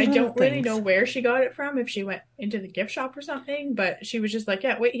 I don't really know where she got it from, if she went into the gift shop or something, but she was just like,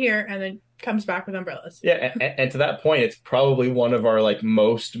 yeah, wait here, and then comes back with umbrellas. Yeah, and to that point, it's probably one of our like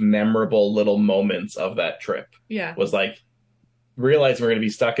most memorable little moments of that trip. Yeah. Was like, realized we're going to be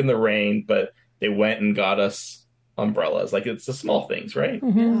stuck in the rain, but they went and got us umbrellas. Like, it's the small things, right?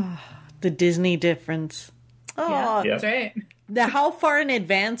 Mm-hmm. The Disney difference. Oh, yeah, that's right. Now, how far in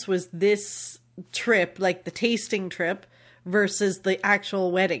advance was this trip, like the tasting trip, versus the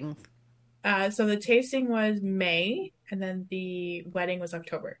actual wedding? So the tasting was May, and then the wedding was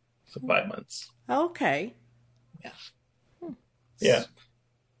October. So 5 months. Okay. Yeah.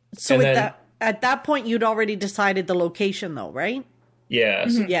 So at that point, you'd already decided the location, though, right? Yeah.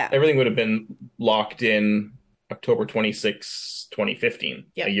 So Yeah. Everything would have been locked in October 26, 2015,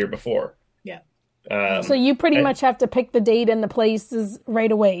 a year before. Yeah. So you pretty much have to pick the date and the places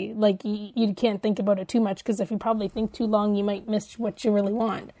right away. Like you can't think about it too much, because if you probably think too long, you might miss what you really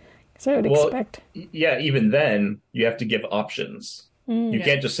want. So I would expect. Yeah, even then, you have to give options. You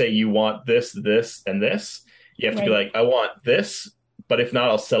can't just say you want this, this, and this. You have to be like, I want this, but if not,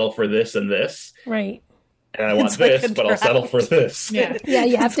 I'll settle for this and this. Right. And I want this, but I'll settle for this. Yeah. Yeah,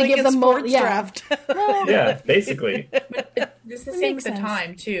 you have to give them more. Draft. Yeah, basically. It's the same with the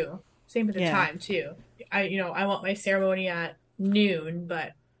time, too. Same with the time too. I want my ceremony at noon,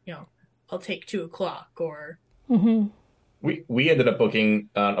 but I'll take 2:00 or. Mm-hmm. We ended up booking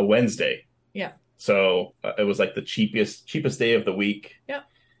on a Wednesday. Yeah. So it was like the cheapest day of the week. Yeah.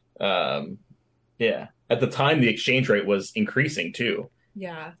 Yeah. At the time, the exchange rate was increasing too.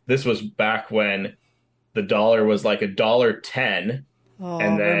 Yeah. This was back when the dollar was like $1.10. Oh,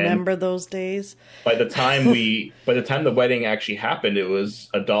 and then, remember those days? By the time the wedding actually happened, it was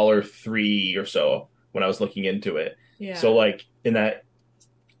 $1.03 or so when I was looking into it. Yeah. So like in that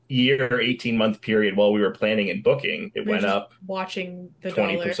year, 18-month period while we were planning and booking, it went up watching the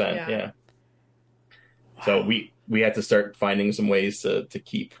 20%. dollar. Yeah. Wow. So we had to start finding some ways to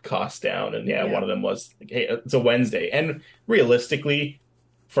keep costs down. And one of them was like, hey, it's a Wednesday. And realistically,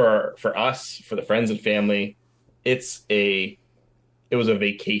 for us, for the friends and family, it was a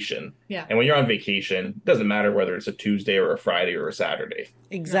vacation. Yeah. And when you're on vacation, it doesn't matter whether it's a Tuesday or a Friday or a Saturday.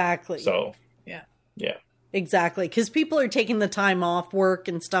 Exactly. So, yeah. Exactly. Because people are taking the time off work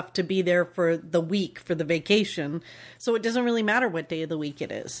and stuff to be there for the week, for the vacation. So it doesn't really matter what day of the week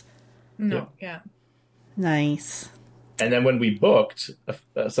it is. No, yeah. Nice. And then when we booked,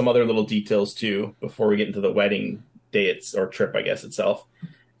 some other little details too, before we get into the wedding day or trip, I guess, itself.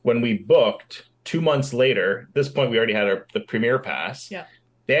 When we booked, 2 months later, at this point we already had the premiere pass. Yeah.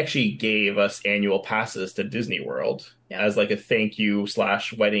 They actually gave us annual passes to Disney World as like a thank you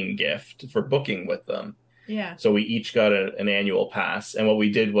 / wedding gift for booking with them. Yeah. So we each got an annual pass. And what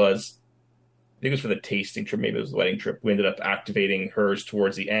we did was, I think it was for the tasting trip, maybe it was the wedding trip, we ended up activating hers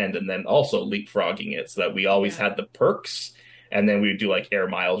towards the end and then also leapfrogging it so that we always had the perks. And then we would do like air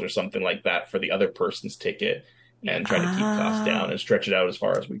miles or something like that for the other person's ticket and try to keep costs down and stretch it out as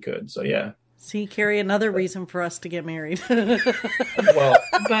far as we could. So yeah. See, Carrie, another reason for us to get married. Well,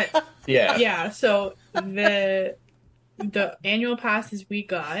 but yeah. Yeah, so the annual passes we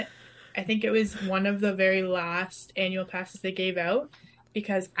got, I think it was one of the very last annual passes they gave out,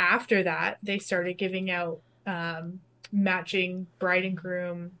 because after that they started giving out matching bride and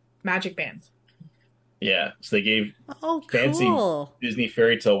groom magic bands. Yeah, so they gave fancy cool. Disney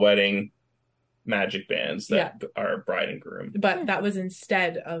fairy tale wedding magic bands that are bride and groom. But that was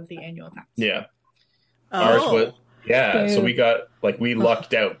instead of the annual pass. Yeah. Oh. Ours was, so we got, we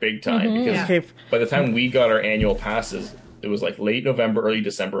lucked out big time because by the time we got our annual passes, it was like late November, early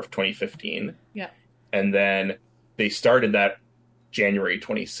December of 2015. Yeah. And then they started that January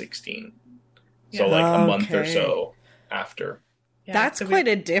 2016. So like a month or so after. Yeah, that's quite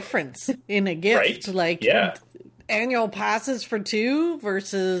a difference in a gift. Right? Like annual passes for 2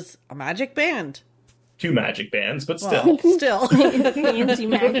 versus a magic band. 2 magic bands, but still. The fancy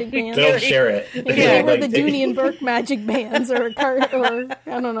magic bands. They don't share it. They were the Dooney and Burke magic bands or I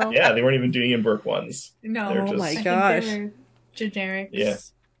don't know. Yeah, they weren't even Dooney and Burke ones. No. Just, my gosh. Generics. Yeah.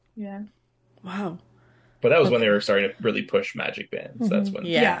 Yeah. Wow. But that was when they were starting to really push magic bands. That's when.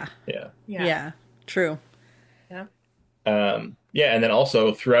 Yeah. True. Yeah. And then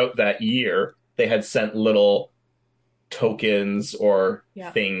also throughout that year, they had sent little tokens or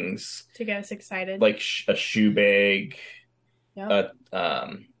things to get us excited, like a shoe bag,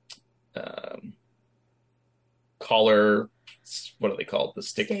 collar. What are they called? The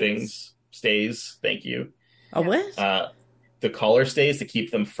stick things, stays. Thank you. A what? The collar stays to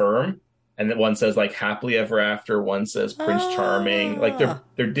keep them firm. And then one says like happily ever after. One says Prince Charming. Like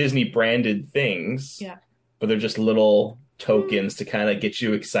they're Disney branded things. Yeah. But they're just little tokens to kind of get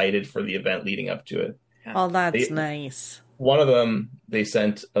you excited for the event leading up to it. Oh, that's nice. One of them they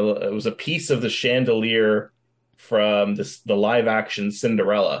sent it was a piece of the chandelier from the live action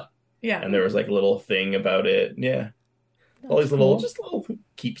Cinderella. Yeah. And there was like a little thing about it. Yeah. That's all these little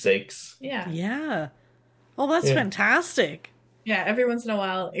keepsakes. Yeah. Yeah. Oh, that's fantastic. Yeah, every once in a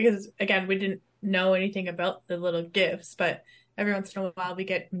while, because again, we didn't know anything about the little gifts, but every once in a while we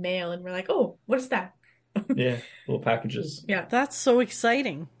get mail and we're like, oh, what is that? Yeah, little packages. Yeah. That's so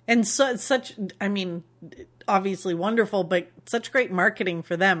exciting. And such, I mean, obviously wonderful, but such great marketing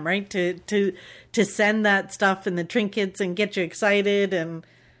for them, right? To send that stuff and the trinkets and get you excited and,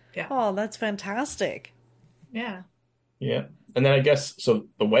 oh, that's fantastic. Yeah. Yeah. And then I guess, so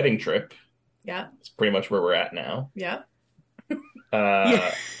the wedding trip. Yeah. It's pretty much where we're at now. Yeah.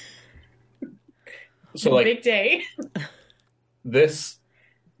 So like big day. The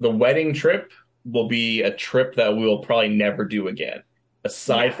wedding trip will be a trip that we will probably never do again.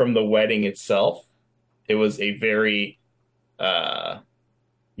 Aside from the wedding itself, it was a very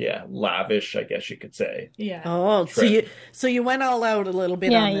lavish, I guess you could say. Yeah. Oh, trip. so you went all out a little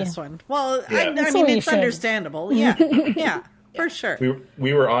bit on this one. Well, I mean, it's understandable. Yeah. Yeah, for sure.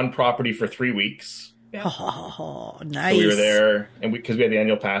 We were on property for 3 weeks. Yeah. Oh, nice. So we were there, and because we had the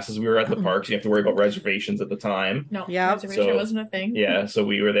annual passes, we were at the parks. You have to worry about reservations at the time. No, reservation wasn't a thing. Yeah, so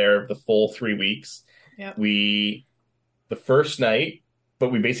we were there the full 3 weeks. Yeah. The first night, but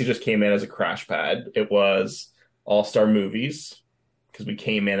we basically just came in as a crash pad. It was All-Star Movies, because we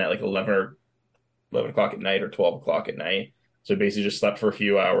came in at like 11 o'clock at night or 12 o'clock at night. So we basically just slept for a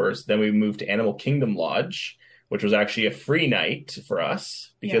few hours. Then we moved to Animal Kingdom Lodge, which was actually a free night for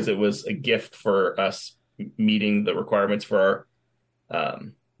us because it was a gift for us meeting the requirements for our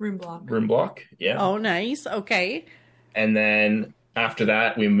room block. Yeah. Oh, nice. Okay. And then after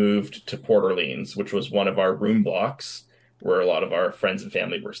that, we moved to Port Orleans, which was one of our room blocks where a lot of our friends and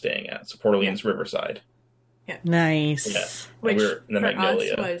family were staying at. So Port Orleans Riverside. Yeah. Nice. Yeah. Which we were in the for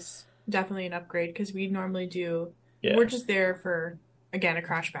Magnolia. us was definitely an upgrade because we normally do. Yeah. We're just there for, again, a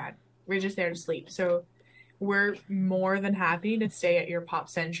crash pad. We're just there to sleep. So we're more than happy to stay at your Pop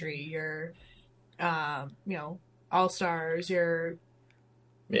Century, your, All Stars, your,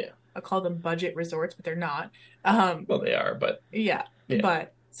 I'll call them budget resorts, but they're not. Well, they are, but yeah.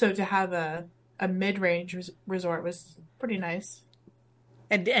 But so to have a mid-range resort was pretty nice.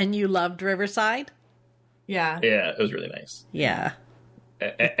 And you loved Riverside? Yeah, it was really nice. Yeah.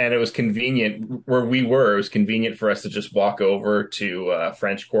 And it was convenient where we were. It was convenient for us to just walk over to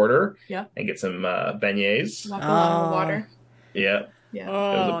French Quarter and get some beignets. Walk along the water. Yeah. Yeah.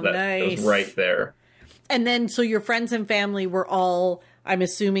 Oh, nice. It was right there. And then, so your friends and family were all, I'm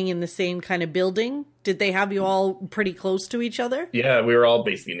assuming, in the same kind of building? Did they have you all pretty close to each other? Yeah, we were all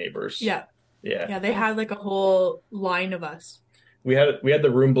basically neighbors. Yeah. Yeah. Yeah, they had like a whole line of us. We had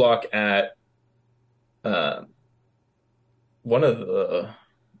the room block at one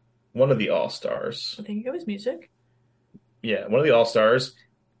of the All-Stars. I think it was music. Yeah, one of the All-Stars,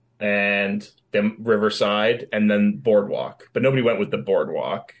 and then Riverside, and then Boardwalk. But nobody went with the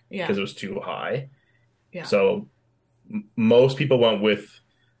Boardwalk because it was too high. Yeah. So most people went with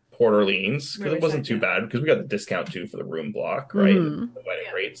Port Orleans because it wasn't too bad because we got the discount too for the room block, right? Mm-hmm. The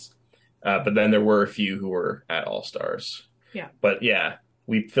wedding rates. But then there were a few who were at All-Stars. Yeah. But yeah,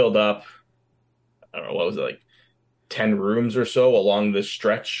 we filled up, I don't know, what was it, like 10 rooms or so along this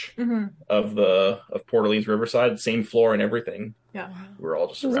stretch of Port Orleans Riverside, same floor and everything. Yeah. We were all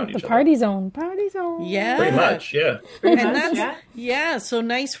just around each other. Party zone. Yeah. Pretty much, yeah. So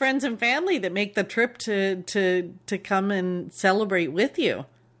nice friends and family that make the trip to come and celebrate with you.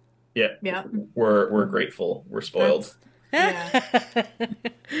 Yeah. Yeah. We're grateful. We're spoiled. Yeah.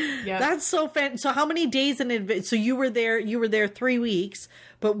 That's so fan. So how many days in advance? So you were there 3 weeks,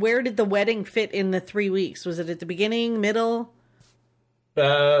 but where did the wedding fit in the 3 weeks? Was it at the beginning, middle?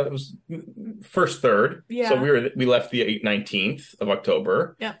 It was first third. Yeah. So we left the 19th of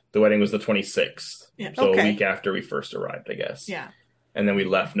October. Yeah. The wedding was the 26th. Yeah. So Okay. a week after we first arrived, I guess. Yeah. And then we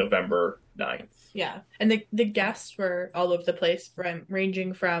left November 9th. Yeah. And the guests were all over the place,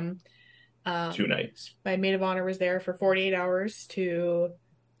 ranging from 2 nights. my maid of honor was there for 48 hours to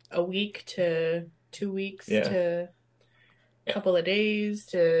a week to 2 weeks to a couple of days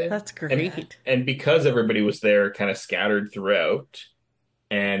to... That's great. And because everybody was there kind of scattered throughout,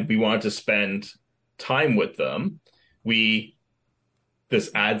 and we wanted to spend time with them, this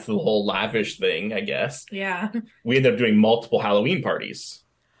adds to the whole lavish thing, I guess. Yeah. We ended up doing multiple Halloween parties.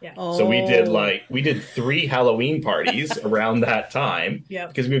 Yeah. Oh. So we did 3 Halloween parties around that time. Yeah.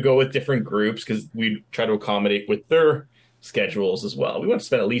 Because we would go with different groups because we'd try to accommodate with their schedules as well. We want to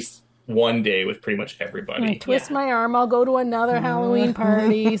spend at least one day with pretty much everybody. I twist my arm, I'll go to another Halloween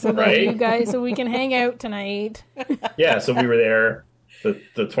party so that we can hang out tonight. Yeah, so we were there the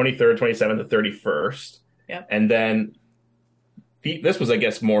 23rd, 27th, the 31st. Yep. And then this was, I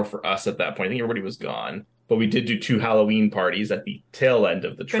guess, more for us at that point. I think everybody was gone. But we did do 2 Halloween parties at the tail end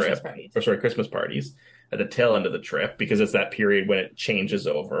of the trip. Christmas parties at the tail end of the trip, because it's that period when it changes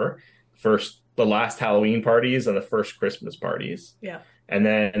over. First, the last Halloween parties and the first Christmas parties. Yeah. And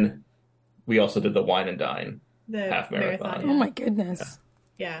then we also did the wine and dine half marathon. Oh my goodness.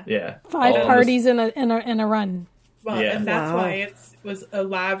 Yeah. Yeah. 5 parties in a run. Well, and that's why it was a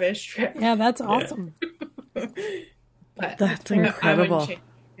lavish trip. Yeah, that's awesome. But that's incredible.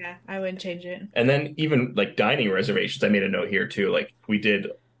 I wouldn't change it. And then even like dining reservations, I made a note here too. Like we did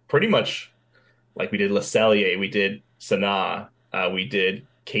pretty much, like we did Le Cellier, we did Sanaa, we did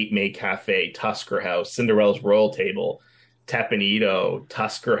Cape May Cafe, Tusker House, Cinderella's Royal Table, Tapanito,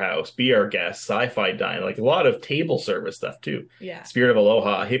 Tusker House, Be Our Guest, Sci-Fi Dine, like a lot of table service stuff too. Yeah. Spirit of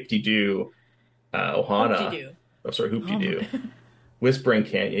Aloha, Hip-de-Doo, Ohana. Hoop-de-doo. Oh, sorry, Hoop-de-Doo. Whispering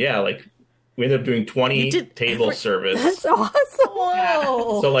Canyon. Yeah, like we ended up doing 20 table service. That's awesome.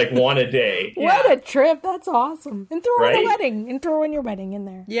 Whoa. So like one a day. What a trip. That's awesome. And throw in Right? the wedding. And throw in your wedding in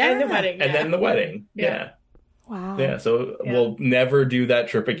there. Yeah. And the wedding. And then the wedding. Yeah. Wow. Yeah, so we'll never do that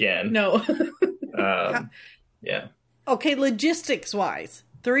trip again. No. Yeah. Okay, logistics wise,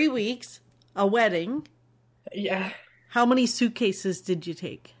 3 weeks, a wedding. Yeah. How many suitcases did you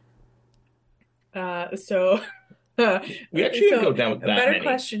take? So We actually didn't go down with a that better many.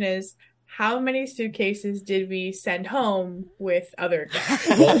 question is, how many suitcases did we send home with other guests?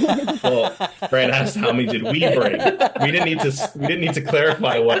 Well, Fran asked how many did we bring. We didn't need to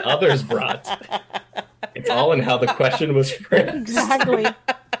clarify what others brought. It's all in how the question was phrased. Exactly.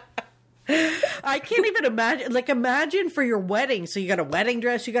 I can't even imagine. Like, imagine for your wedding. So you got a wedding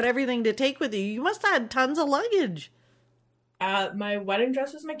dress, you got everything to take with you. You must have had tons of luggage. My wedding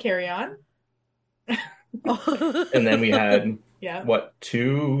dress was my carry-on. And then we had, Yeah.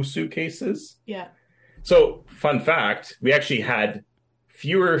 2 suitcases? Yeah. So, fun fact, we actually had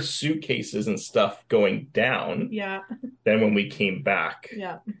fewer suitcases and stuff going down Yeah. than when we came back.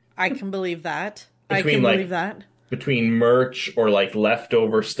 Yeah. I can believe that. Between, believe that. Between merch or like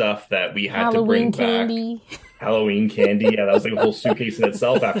leftover stuff that we had Halloween to bring candy. back. Halloween candy. Yeah, that was like a whole suitcase in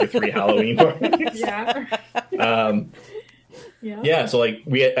itself after 3 Halloween parties. Yeah. Yeah, so like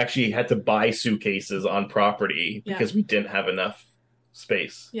we actually had to buy suitcases on property because we didn't have enough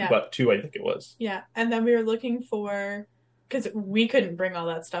space. Yeah. But 2, I think it was. Yeah. And then we were looking for, because we couldn't bring all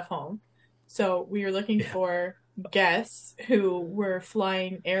that stuff home. So we were looking for guests who were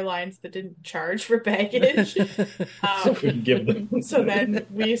flying airlines that didn't charge for baggage. So we could give them. So then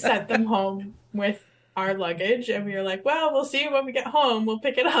we sent them home with our luggage, and we were like, well, we'll see you when we get home. We'll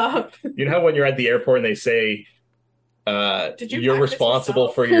pick it up. You know how when you're at the airport and they say, you're responsible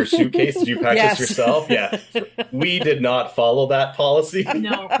for your suitcase? Did you pack Yes. this yourself? Yeah. We did not follow that policy.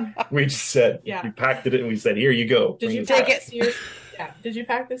 No. We just said, Yeah. we packed it and we said, here you go. Did you Bring pack this it? Yeah. Did you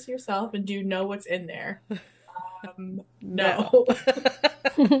pack this yourself, and do you know what's in there? No.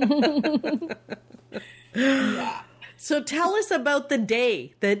 Yeah. So tell us about the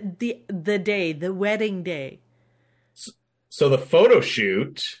day, the wedding day. So the photo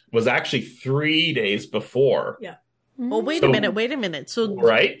shoot was actually 3 days before. Yeah. Oh, wait a minute. So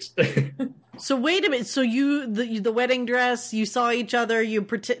Right? So wait a minute. So the wedding dress, you saw each other, you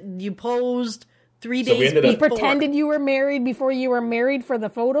posed 3 So we days ended up- before. You pretended you were married before you were married for the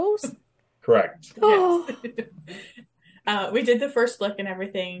photos? Correct. Oh. Yes. We did the first look and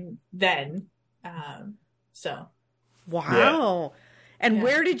everything then. So. Wow. And Yeah.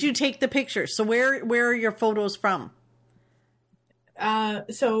 where did you take the pictures? So where are your photos from?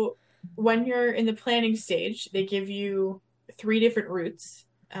 So when you're in the planning stage, they give you 3 different routes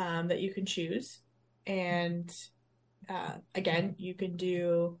that you can choose. And again, you can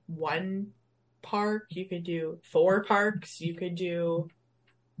do 1 park, you could do 4 parks, you could do,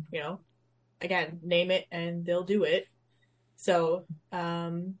 again, name it and they'll do it. So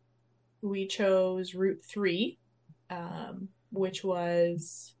we chose Route 3, which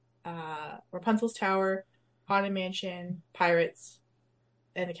was Rapunzel's Tower, Haunted Mansion, Pirates,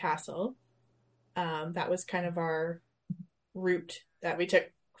 and the castle. That was kind of our route that we took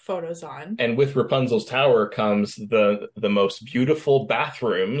photos on. And with Rapunzel's Tower comes the most beautiful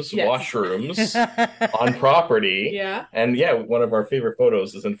bathrooms, washrooms on property. Yeah. And one of our favorite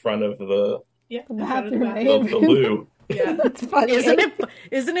photos is in front of the bathroom. The loo. Yeah, that's funny.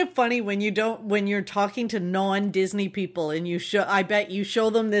 Isn't it funny when you're talking to non-Disney people and I bet you show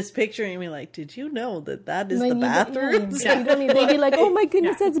them this picture and you're like, did you know that is the bathroom? They'd be like, oh my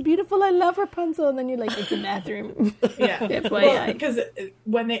goodness, that's beautiful. I love Rapunzel. And then you're like, it's a bathroom. Yeah. Because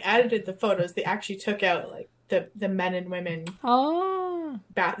when they edited the photos, they actually took out like the men and women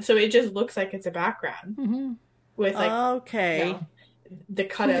bath. So it just looks like it's a background with like the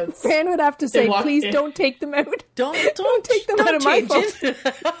cutouts. Fran would have to say, please don't take them out. Don't take them out of my phone.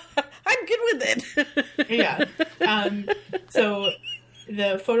 I'm good with it. Yeah. So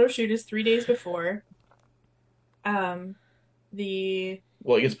the photo shoot is 3 days before. Well,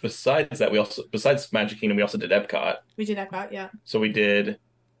 I guess besides Magic Kingdom, we also did Epcot. We did Epcot, yeah. So we did,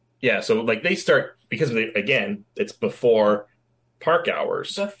 so like they start, because it's before park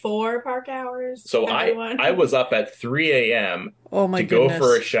hours. Before park hours. So I was up at 3 a.m. to go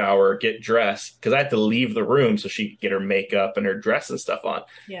for a shower, get dressed, because I had to leave the room so she could get her makeup and her dress and stuff on.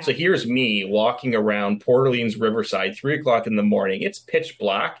 Yeah. So here's me walking around Port Orleans Riverside, 3 o'clock in the morning. It's pitch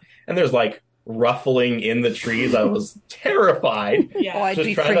black, and there's like ruffling in the trees. I was terrified. Yeah. I'd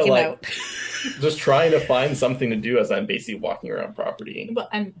be freaking out. Just trying to find something to do as I'm basically walking around property.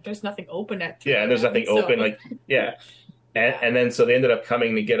 And there's nothing open at 2 and there's nothing open. And then so they ended up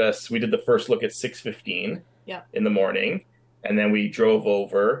coming to get us. We did the first look at 6:15 in the morning, and then we drove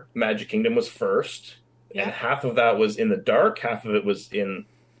over. Magic Kingdom was first, and half of that was in the dark, half of it was in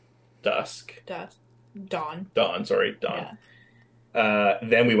dusk. Dawn. Yeah.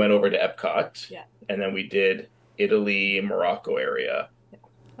 Then we went over to Epcot, and then we did Italy, Morocco area. Yeah.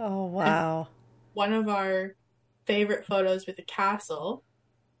 Oh, wow. And one of our favorite photos with the castle,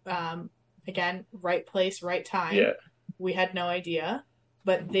 again, right place, right time. Yeah. We had no idea,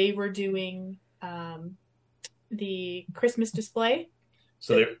 but they were doing the Christmas display.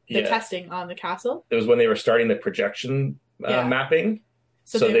 So the testing on the castle. It was when they were starting the projection mapping.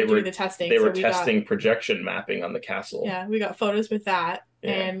 So they were doing the testing. They were testing projection mapping on the castle. Yeah, we got photos with that.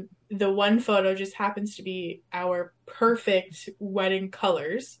 Yeah. And the one photo just happens to be our perfect wedding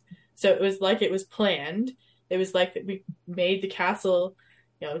colors. So it was like it was planned. It was like that we made the castle,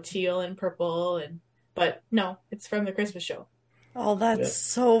 teal and purple but no, it's from the Christmas show. Oh, that's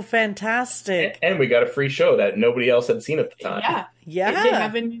so fantastic. And we got a free show that nobody else had seen at the time. Yeah. They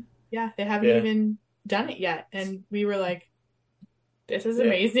haven't even done it yet. And we were like, this is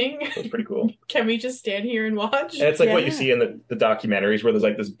amazing. That's pretty cool. Can we just stand here and watch? And it's like what you see in the documentaries where there's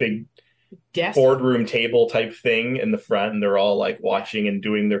like this big boardroom table type thing in the front, and they're all like watching and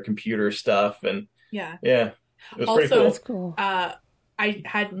doing their computer stuff. And it was pretty cool. That's cool. I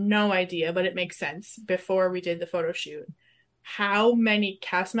had no idea, but it makes sense before we did the photo shoot. How many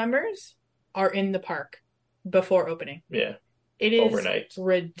cast members are in the park before opening? Yeah. It is overnight.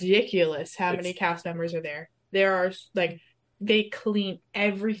 Ridiculous how many cast members are there. There are they clean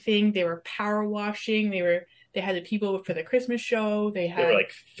everything. They were power washing. They had the people for the Christmas show. They were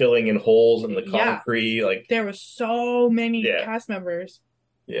like filling in holes in the concrete. Like there were so many cast members.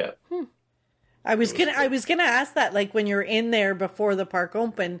 Yeah. I was gonna ask that, like when you're in there before the park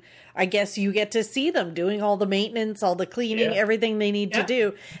open, I guess you get to see them doing all the maintenance, all the cleaning, everything they need to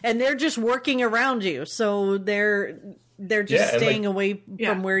do, and they're just working around you, so they're just staying away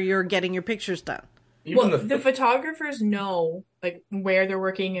from where you're getting your pictures done. The photographers know like where they're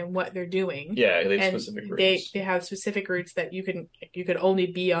working and what they're doing. Yeah, they have specific routes. They have specific routes that you could only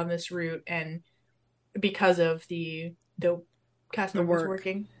be on this route, and because of the cast members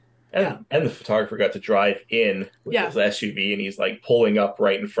working. And the photographer got to drive in with his SUV, and he's like pulling up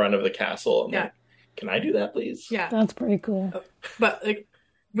right in front of the castle. I'm like, can I do that, please? Yeah, that's pretty cool. But like,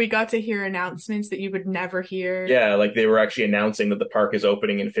 we got to hear announcements that you would never hear. Yeah, like they were actually announcing that the park is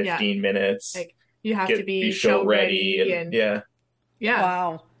opening in 15 minutes. Like you have to be show ready and yeah.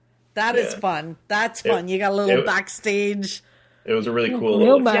 Wow, that is fun. That's fun. You got a little backstage. It was a really cool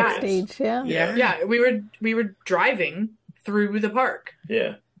real backstage. Yeah. We were driving through the park.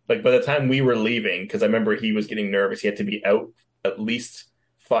 Yeah. Like by the time we were leaving, because I remember he was getting nervous, he had to be out at least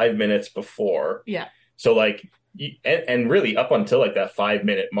 5 minutes before. Yeah. So like, and really up until like that 5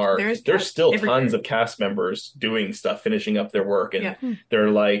 minute mark, there's still tons of cast members doing stuff, finishing up their work, and they're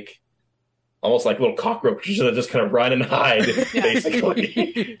like almost like little cockroaches that just kind of run and hide,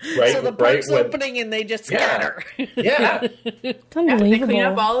 basically. Right. So the park's opening and they just scatter. Yeah. It's unbelievable. They clean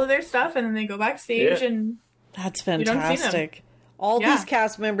up all of their stuff and then they go backstage and that's fantastic. All these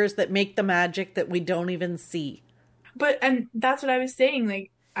cast members that make the magic that we don't even see. And that's what I was saying.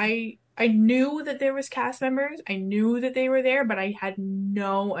 Like I knew that there was cast members. I knew that they were there, but I had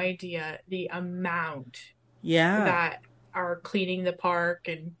no idea the amount that are cleaning the park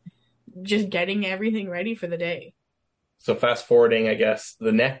and just getting everything ready for the day. So fast forwarding, I guess,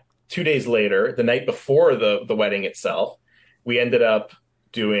 2 days later, the night before the wedding itself, we ended up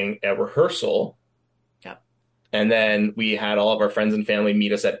doing a rehearsal. Yep. And then we had all of our friends and family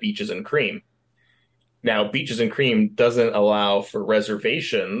meet us at Beaches and Cream. Now, Beaches and Cream doesn't allow for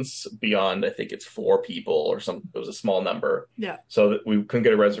reservations beyond, I think it's 4 people or something. It was a small number. Yeah. So that we couldn't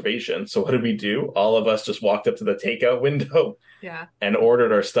get a reservation. So what did we do? All of us just walked up to the takeout window and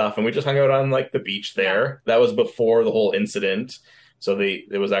ordered our stuff. And we just hung out on like the beach there. Yeah. That was before the whole incident. So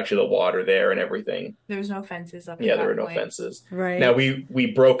there was actually the water there and everything. There was no fences up. Yeah, there were no fences. Right. Now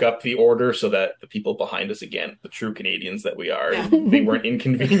we broke up the order so that the people behind us, again, the true Canadians that we are, they weren't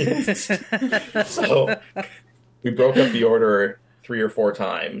inconvenienced. So we broke up the order 3 or 4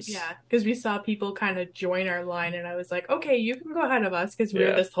 times. Yeah, because we saw people kind of join our line, and I was like, okay, you can go ahead of us because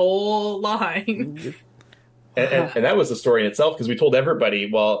we're this whole line. And that was the story in itself, because we told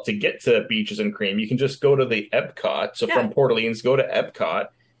everybody, well, to get to Beaches and Cream, you can just go to the Epcot. So from Port Orleans, go to Epcot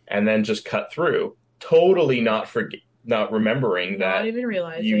and then just cut through. Totally not remembering that even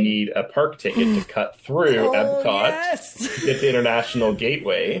realizing you need a park ticket to cut through Epcot to get to International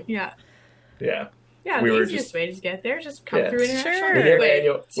Gateway. Yeah. Yeah. Yeah, the easiest way to get there is just come through International Gateway.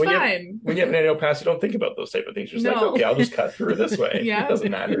 It's fine. When you have an annual pass, you don't think about those type of things. You're just like, okay, I'll just cut through this way. It doesn't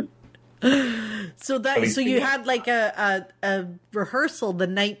matter. So you had like a rehearsal the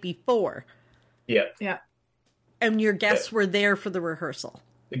night before. Yeah. Yeah. And your guests were there for the rehearsal.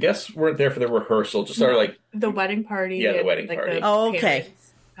 The guests weren't there for the rehearsal, just sort of like the wedding party. Yeah, the wedding party. Okay.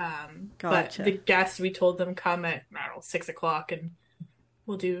 Gotcha. But the guests, we told them come at 6:00 and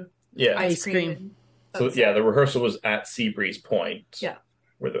we'll do ice cream. So the rehearsal was at Seabreeze Point. Yeah.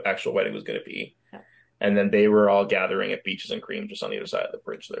 Where the actual wedding was going to be. Yeah. And then they were all gathering at Beaches and Cream just on the other side of the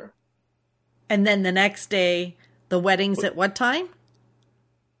bridge there. And then the next day, the wedding's at what time?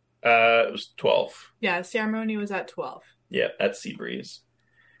 It was 12. Yeah, the ceremony was at 12. Yeah, at Seabreeze.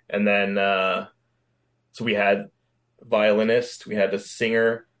 And then, so we had a violinist, we had a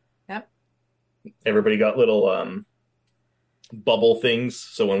singer. Yep. Everybody got little bubble things.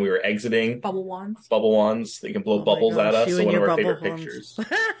 So when we were exiting, bubble wands, they can blow bubbles at us. So one of our favorite wands. pictures.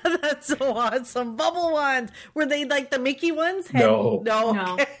 That's so awesome. Bubble wands. Were they like the Mickey ones? No.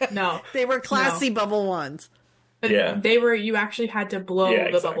 They were classy bubble wands. But they were, you actually had to blow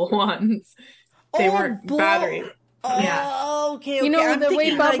the bubble wands. They weren't battery. Oh, okay. You know, the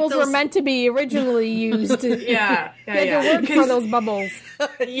way bubbles were meant to be originally used. You had to work for those bubbles.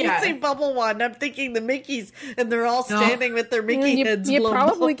 You say bubble wand, I'm thinking the Mickeys, and they're all standing with their Mickey heads. You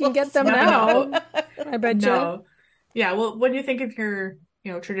probably can get them now. I bet you. Yeah, well, when you think of your,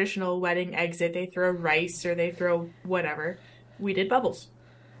 traditional wedding exit, they throw rice or they throw whatever. We did bubbles.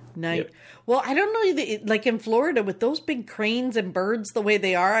 Nice. Yep. Well, I don't know, like in Florida with those big cranes and birds the way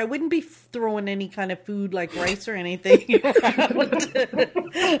they are, I wouldn't be throwing any kind of food like rice or anything around.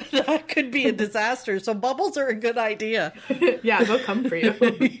 That could be a disaster. So bubbles are a good idea. Yeah, they'll come for you.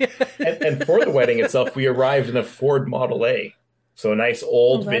 And for the wedding itself, we arrived in a Ford Model A. So a nice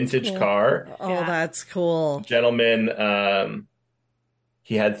old vintage car. Oh, that's cool. Gentleman,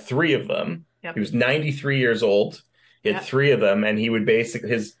 he had 3 of them. Yep. He was 93 years old. He had 3 of them, and he would basically,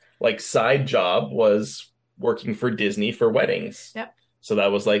 his side job was working for Disney for weddings. Yep. So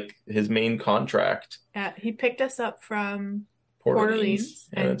that was his main contract. Yeah, he picked us up from Port Orleans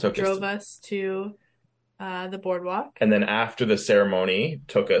and drove us to the boardwalk. And then after the ceremony,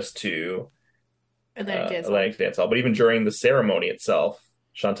 took us to Atlantic Dance Hall. But even during the ceremony itself,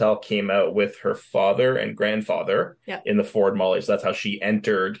 Chantel came out with her father and grandfather in the Ford Model A. So that's how she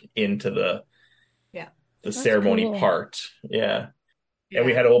entered into the ceremony part. Yeah. And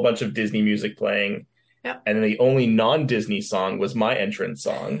we had a whole bunch of Disney music playing. Yep. And the only non-Disney song was my entrance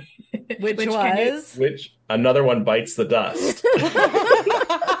song. Which was? Which Another One Bites the Dust.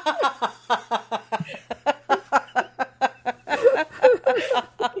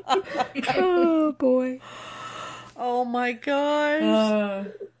 Oh, boy. Oh my gosh.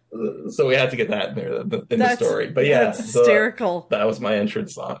 So we had to get that in there in the story. But that's hysterical. That was my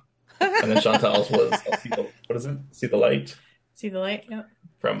entrance song. And then Chantal's was what is it? See the Light? See the Light, yep.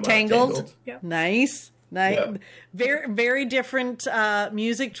 From Tangled. Yep. Nice. Yep. Very, very different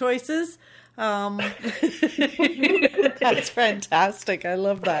music choices. That's fantastic. I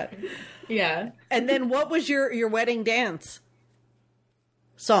love that. Yeah. And then what was your wedding dance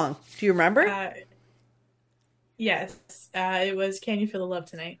song? Do you remember? Yes. It was Can You Feel the Love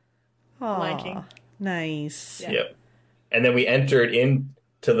Tonight? Lion King. Nice. Yeah. Yep. And then we entered into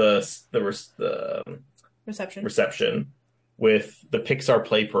the reception with the Pixar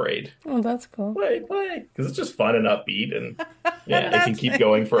Play Parade. Oh, that's cool. Play. Because it's just fun and upbeat, and it can keep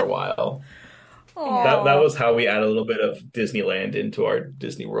going for a while. That was how we add a little bit of Disneyland into our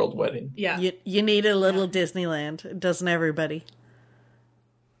Disney World wedding. Yeah. You need a little Disneyland, doesn't everybody?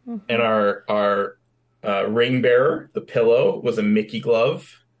 And our ring bearer, the pillow, was a Mickey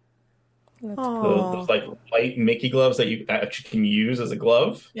glove. Those like white Mickey gloves that you actually can use as a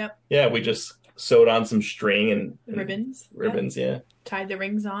glove. Yep. Yeah, we just sewed on some string and ribbons. Yeah. Tied the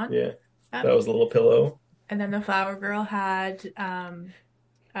rings on. Yeah. That was a little pillow. And then the flower girl had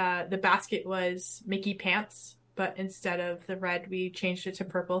the basket was Mickey pants, but instead of the red, we changed it to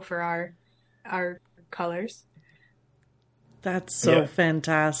purple for our colors. That's so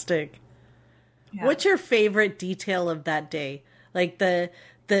fantastic. Yeah. What's your favorite detail of that day? Like the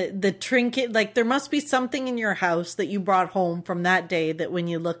trinket, like there must be something in your house that you brought home from that day that when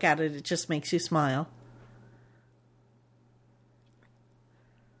you look at it, it just makes you smile.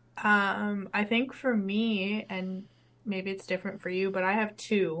 I think for me, and maybe it's different for you, but I have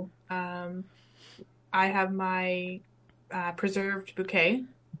two. I have my preserved bouquet.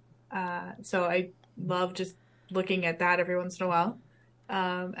 So I love just looking at that every once in a while.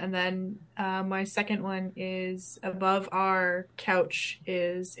 And then my second one is above our couch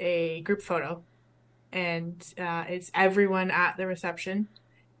is a group photo. And it's everyone at the reception.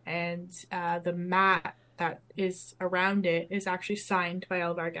 And the mat that is around it is actually signed by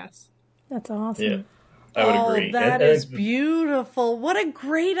all of our guests. That's awesome. Yeah, I would agree. That is beautiful. What a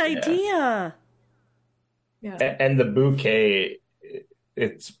great idea. Yeah. And the bouquet,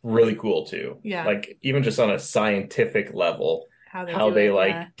 it's really cool too. Yeah. Like even just on a scientific level, how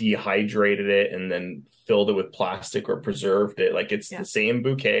they dehydrated it and then filled it with plastic or preserved it. Like it's the same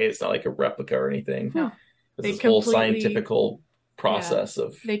bouquet. It's not like a replica or anything. No. It's this whole scientific process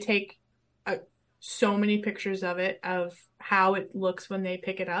of... They take so many pictures of it, of how it looks when they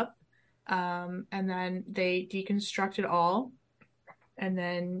pick it up. And then they deconstruct it all. And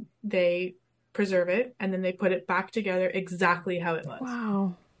then they preserve it. And then they put it back together exactly how it was.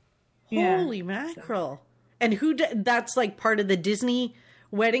 Wow. Yeah. Holy mackerel. And that's like part of the Disney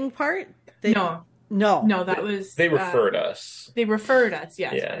wedding part? No, that was... They referred us. They referred us,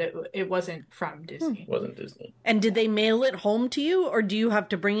 yes, but it wasn't from Disney. It wasn't Disney. And did they mail it home to you, or do you have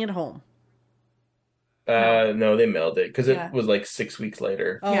to bring it home? No, they mailed it, because it was like 6 weeks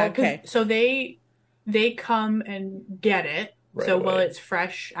later. Oh, yeah, okay. So they come and get it, while it's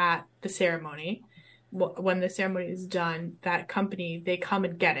fresh at the ceremony. When the ceremony is done, that company, they come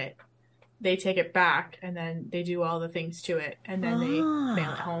and get it. They take it back, and then they do all the things to it, and then they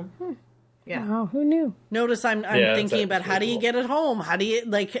mail it home. Yeah. Wow, who knew? Notice I'm thinking about how do you get it home? How do you,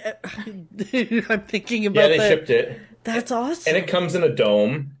 like, I'm thinking about they shipped it. That's awesome. And it comes in a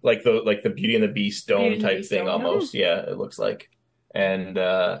dome, like the Beauty and the Beast dome type thing almost. Yeah, it looks like. And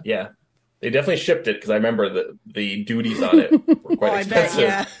they definitely shipped it, because I remember the duties on it were quite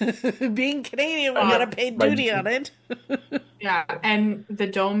expensive. Bet, being Canadian, we gotta pay duty on it. Yeah, and the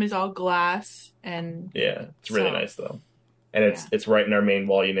dome is all glass, and it's really nice though. And it's right in our main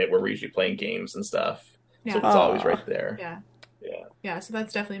wall unit where we're usually playing games and stuff. Yeah. So it's always right there. Yeah, so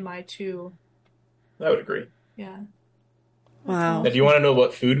that's definitely my two. I would agree. Yeah. Wow. Now, do you want to know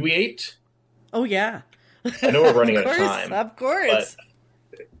what food we ate? Oh, yeah. I know we're running out of time. Of course.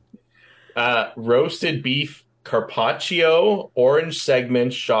 But, roasted beef carpaccio, orange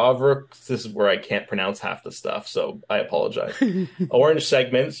segment, chèvre. This is where I can't pronounce half the stuff, so I apologize. Orange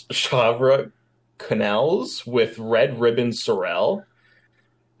segments, chèvre quenelles with red ribbon sorrel,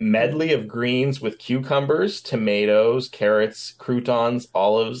 medley of greens with cucumbers, tomatoes, carrots, croutons,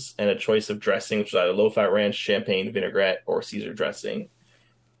 olives, and a choice of dressing, which is either low-fat ranch, champagne, vinaigrette, or Caesar dressing.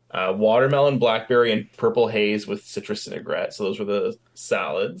 Watermelon, blackberry, and purple haze with citrus vinaigrette. So those were the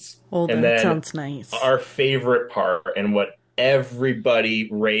salads. Oh, and that then sounds nice. Our favorite part, and what everybody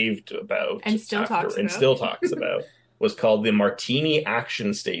raved about and still talks about, was called the Martini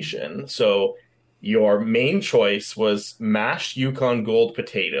Action Station. So your main choice was mashed Yukon Gold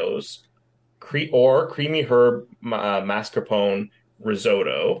potatoes, creamy herb mascarpone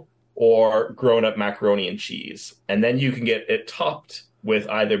risotto, or grown up macaroni and cheese. And then you can get it topped with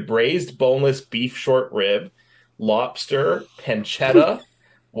either braised boneless beef short rib, lobster, pancetta,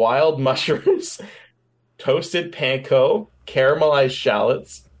 wild mushrooms, toasted panko, caramelized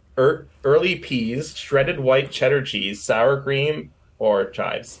shallots, early peas, shredded white cheddar cheese, sour cream, or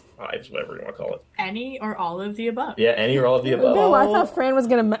chives, whatever you want to call it. Any or all of the above. Yeah, any or all of the above. No, I thought Fran was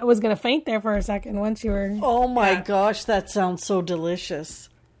gonna faint there for a second once you were. Oh my gosh, that sounds so delicious.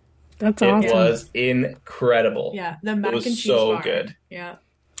 That's awesome. It was incredible. Yeah, the mac and cheese so bar. good. Yeah,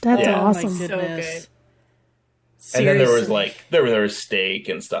 That's Yeah. awesome. Oh my so goodness. good. And then there was Seriously. like there was steak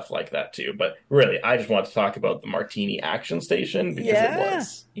and stuff like that too. But really, I just want to talk about the Martini Action Station because Yeah. it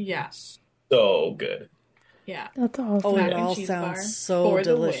was Yes. so good. Yeah. That's awesome. Oh, Mac it and all cheese bar sounds so for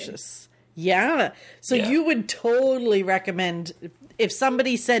the win. delicious. Yeah. So Yeah. you would totally recommend if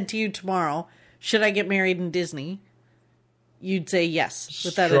somebody said to you tomorrow, "Should I get married in Disney?" You'd say yes,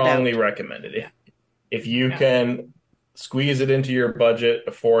 without Strongly a doubt. recommended it. If you can squeeze it into your budget,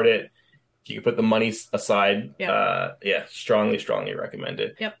 afford it, if you can put the money aside, strongly recommend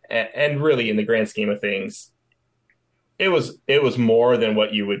it. Yep. And really, in the grand scheme of things, it was more than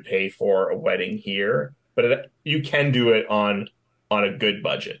what you would pay for a wedding here, but you can do it on a good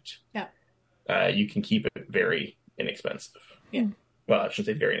budget. Yeah. You can keep it very inexpensive. Yeah. Well, I shouldn't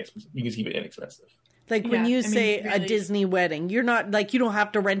say very inexpensive. You can keep it inexpensive. Like when Yeah, you I mean, say a really- Disney wedding, you're not like you don't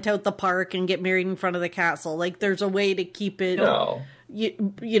have to rent out the park and get married in front of the castle. Like there's a way to keep it, No. you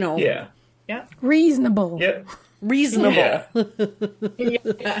know, Yeah. Reasonable. Yeah. reasonable. Yeah.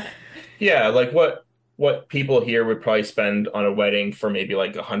 Yeah. Yeah, like what people here would probably spend on a wedding for maybe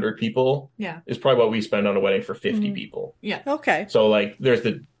like 100 people Yeah. is probably what we spend on a wedding for 50 people. Okay. So like there's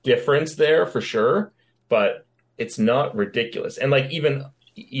the difference there for sure, but it's not ridiculous. And like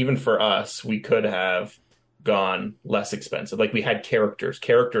even for us, we could have gone less expensive. Like we had characters.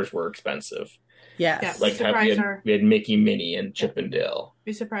 Characters were expensive. Yes. Yeah. Like we had Mickey, Minnie, and Chip and Dale.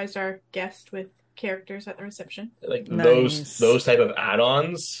 We surprised our guest with characters at the reception. Like Nice. those type of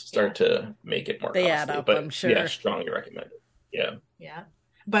add-ons start to make it more They costly. add up, but I'm sure. yeah, strongly recommend it. Yeah. Yeah.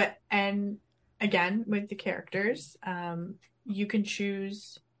 But, and again, with the characters, you can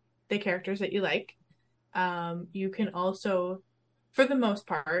choose the characters that you like. You can also, for the most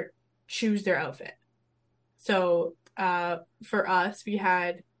part, choose their outfit. So, for us, we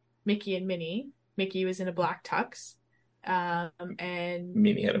had Mickey and Minnie. Mickey was in a black tux. And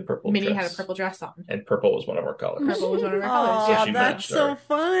Minnie had a purple Minnie dress. had a purple dress on. And purple was one of our colors. Purple was one of our colors. Oh, she that's matched so our-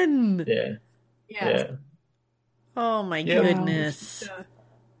 fun. Yeah. Yeah. Yeah. Oh my Yeah. goodness. So,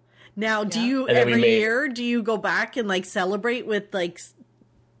 Now, do Yeah. you And then we every made- year do you go back and like celebrate with like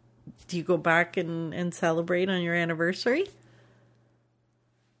do you go back and celebrate on your anniversary?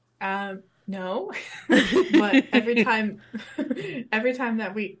 no, but every time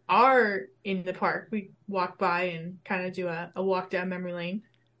that we are in the park, we walk by and kind of do a walk down memory lane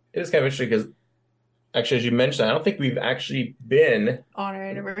It is kind of interesting because, actually, as you mentioned, I don't think we've actually been on our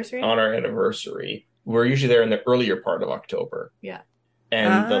anniversary. on our anniversary. We're usually there in the earlier part of October. Yeah.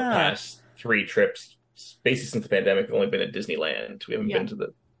 And the Ah. past 3 trips, basically since the pandemic, we've only been at Disneyland. We haven't Yeah. been to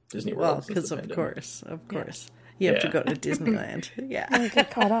the Disney World Well, since because the of pandemic. course, you have to Yeah. go to Disneyland. Yeah, I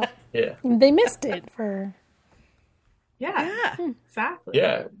get caught up. Yeah. They missed it for. Yeah, yeah. exactly.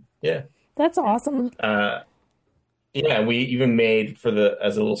 Yeah. Yeah. That's awesome. Yeah, we even made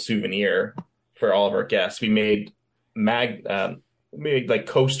as a little souvenir for all of our guests, we made like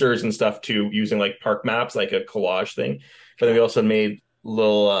coasters and stuff too, using like park maps, like a collage thing. But then we also made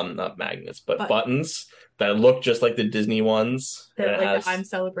little not magnets, but buttons that look just like the Disney ones. That, And it like has- I'm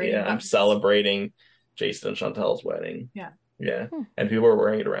celebrating. I'm buttons. celebrating Jason and Chantel's wedding. Yeah. Yeah. And people were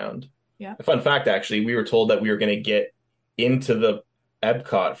wearing it around. Yeah. A fun fact, actually, we were told that we were going to get into the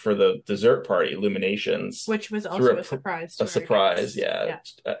Epcot for the dessert party, Illuminations. Which was through also a surprise. To A our surprise,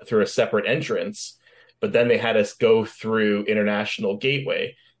 guests. yeah. Through a separate entrance. But then they had us go through International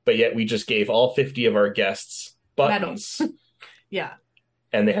Gateway. But yet we just gave all 50 of our guests buttons. Yeah.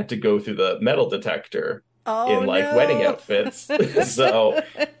 And they had to go through the metal detector Oh, in like no. wedding outfits. So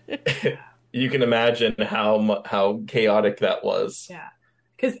you can imagine how chaotic that was. Yeah.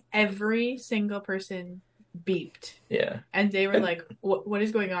 Because every single person beeped. Yeah. And they were like, what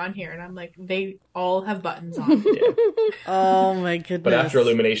is going on here? And I'm like, they all have buttons on. Oh my goodness! But after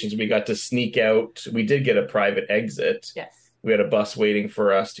Illuminations, we got to sneak out. We did get a private exit. Yes. We had a bus waiting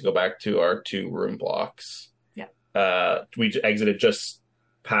for us to go back to our 2 room blocks. Yeah. We exited just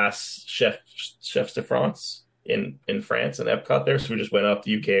past Chefs de France in France and Epcot there. So we just went up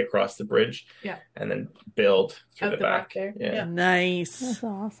the UK across the bridge. Yeah. And then build through Out the the back. back there. Yeah. Nice. That's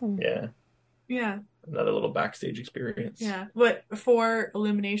awesome. Yeah. Yeah. Another little backstage experience. Yeah. But for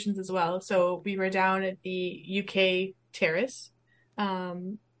illuminations as well. So we were down at the UK terrace.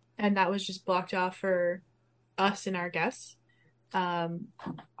 And that was just blocked off for us and our guests.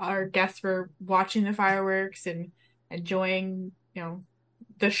 Our guests were watching the fireworks and enjoying,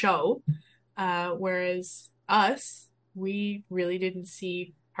 the show. Whereas us, we really didn't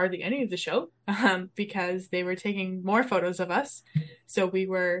see hardly any of the show because they were taking more photos of us. So we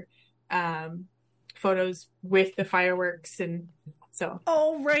were photos with the fireworks, and so.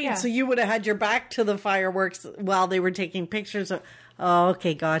 Oh, right. Yeah. So you would have had your back to the fireworks while they were taking pictures of. Oh,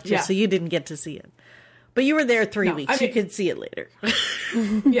 okay, gotcha. Yeah. So you didn't get to see it. But you were there 3 weeks. You could see it later.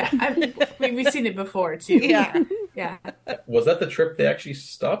 Yeah. We've seen it before, too. Yeah. Yeah. Was that the trip they actually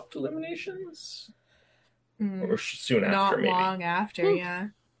stopped illuminations? Or soon after, maybe? Not long after, yeah.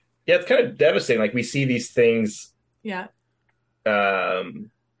 Yeah, it's kind of devastating. Like, we see these things. Yeah.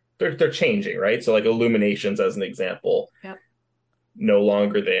 They're changing, right? So, like, illuminations, as an example. Yep. No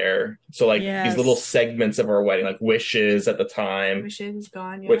longer there. So, like, these little segments of our wedding, like Wishes at the time. Wishes is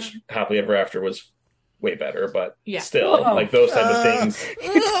gone, yeah. Which Happily Ever After was way better, but still, like, those type of things.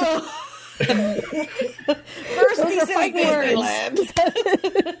 First he says Disneyland.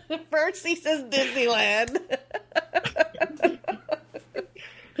 First he says Disneyland.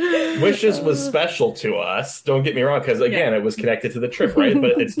 Wishes was special to us. Don't get me wrong, because again, it was connected to the trip, right?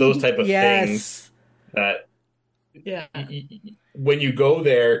 But it's those type of things that, when you go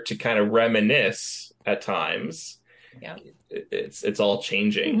there to kind of reminisce at times, it's all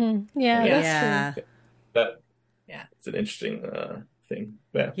changing. Mm-hmm. Yeah. It's an interesting thing.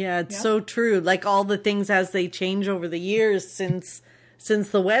 Yeah, it's so true. Like all the things as they change over the years since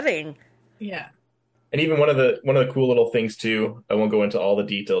the wedding. Yeah. And even one of the cool little things too, I won't go into all the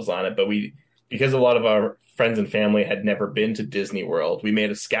details on it, but because a lot of our friends and family had never been to Disney World, we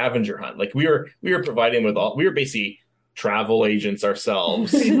made a scavenger hunt. Like we were providing we were basically travel agents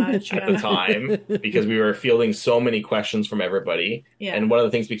ourselves at the time, because we were fielding so many questions from everybody. Yeah. And one of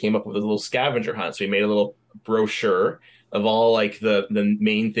the things we came up with was a little scavenger hunt. So we made a little brochure of all like the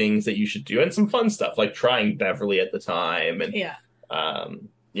main things that you should do, and some fun stuff like trying Beverly at the time. And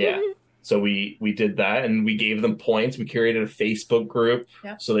so we did that, and we gave them points. We created a Facebook group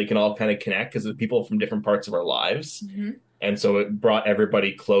so they can all kind of connect, because it's people from different parts of our lives. Mm-hmm. And so it brought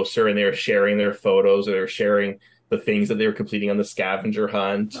everybody closer, and they were sharing their photos, or they were sharing the things that they were completing on the scavenger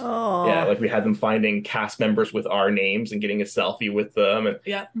hunt. Oh. Yeah, like we had them finding cast members with our names and getting a selfie with them. And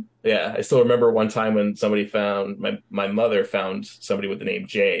I still remember one time when somebody found, my mother found somebody with the name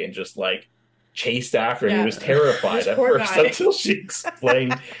Jay and just like chased after him. He was terrified at first until she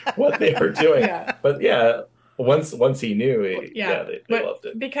explained what they were doing. Yeah. But once he knew, they loved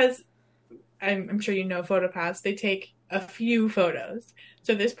it. Because I'm sure you know PhotoPass, they take a few photos.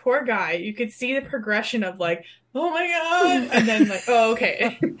 So this poor guy, you could see the progression of like, oh my God, and then like, oh,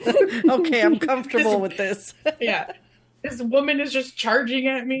 okay. Okay, I'm comfortable with this. Yeah. This woman is just charging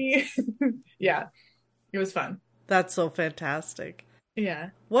at me. Yeah. It was fun. That's so fantastic.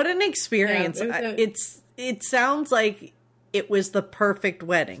 Yeah. What an experience. Yeah, it sounds like it was the perfect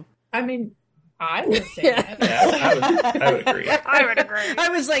wedding. I mean, I would say that. Yeah, I would agree. I would agree. I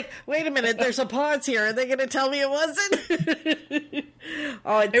was like, wait a minute, there's a pause here. Are they going to tell me it wasn't?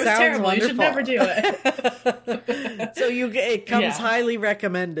 Oh, it sounds terrible. Wonderful. You should never do it. So it comes highly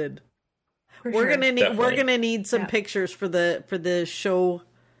recommended. We're gonna need some pictures for the show,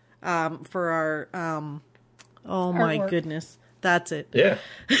 for our oh my goodness. That's it. Yeah.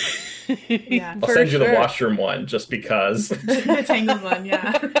 Yeah. I'll send you the washroom one just because. The Tangled one,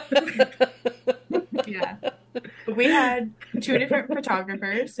 yeah. Yeah. But we had 2 different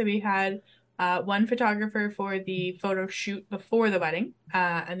photographers. So we had one photographer for the photo shoot before the wedding,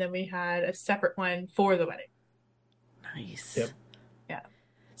 and then we had a separate one for the wedding. Nice. Yep. Yeah.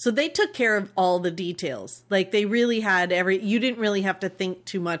 So they took care of all the details. Like they really had you didn't really have to think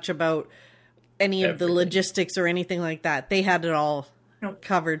too much about any of the logistics or anything like that. They had it all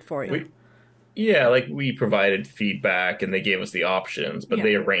covered for you. We provided feedback and they gave us the options, but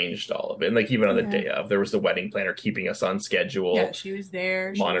they arranged all of it. And like even on the day of, there was the wedding planner keeping us on schedule. Yeah, she was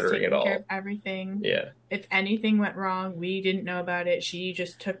there. Monitoring it all. Care of everything. Yeah. If anything went wrong, we didn't know about it. She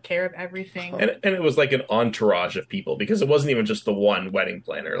just took care of everything. And it was like an entourage of people, because it wasn't even just the one wedding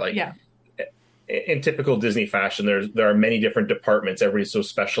planner. Like in typical Disney fashion, there are many different departments. Everybody's so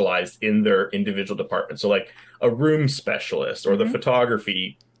specialized in their individual department. So like a room specialist or the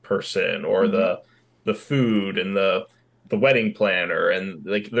photography person or the food and the wedding planner, and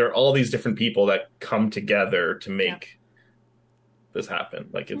like there are all these different people that come together to make this happen.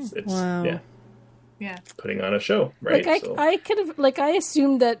 Like it's putting on a show, right? Like I could have I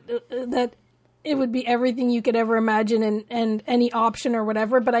assumed that it would be everything you could ever imagine and any option or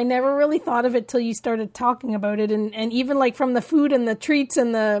whatever, but I never really thought of it till you started talking about it, and even like from the food and the treats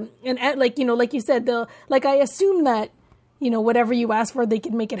and like, you know, like you said, I assume that, you know, whatever you ask for, they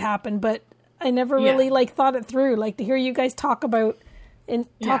could make it happen, but I never really like thought it through. Like, to hear you guys talk about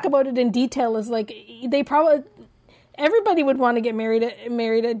about it in detail is like, everybody would want to get married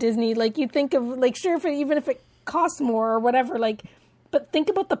at Disney. Like, you think of, like, sure, even if it costs more or whatever, like, but think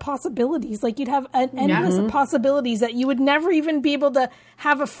about the possibilities. Like, you'd have an endless possibilities that you would never even be able to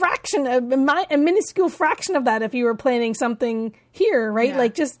have a minuscule fraction of that if you were planning something here, right? Yeah.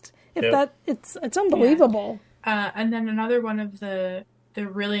 Like, just it's unbelievable. Yeah. And then another one of the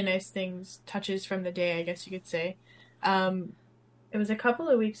really nice things, touches from the day, I guess you could say. It was a couple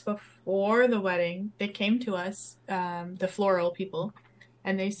of weeks before the wedding. They came to us, the floral people,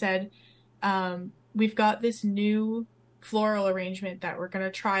 and they said, "We've got this new floral arrangement that we're going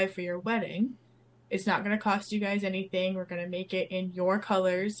to try for your wedding. It's not going to cost you guys anything. We're going to make it in your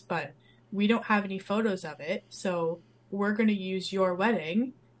colors, but we don't have any photos of it. So we're going to use your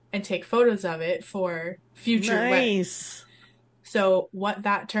wedding and take photos of it for future weddings." So what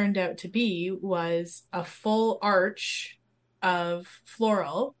that turned out to be was a full arch of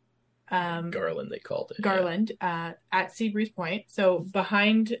floral. Garland, they called it. Garland, at Seabreeze Point. So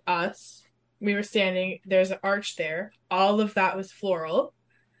behind us, we were standing, there's an arch there. All of that was floral.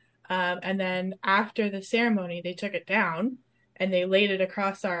 And then after the ceremony, they took it down and they laid it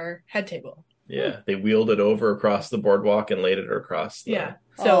across our head table. Yeah, they wheeled it over across the boardwalk and laid it across the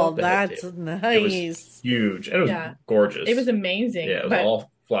So that's nice. It was huge. And it was gorgeous. It was amazing. Yeah, it was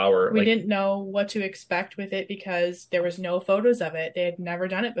all flower. We didn't know what to expect with it because there was no photos of it. They had never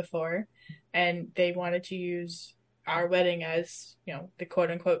done it before. And they wanted to use our wedding as, you know, the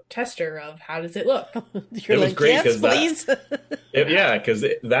quote unquote tester of how does it look. It was great because because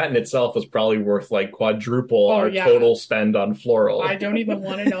that in itself was probably worth like quadruple our total spend on floral. I don't even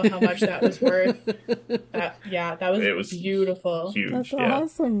want to know how much that was worth. It was beautiful. Huge. That's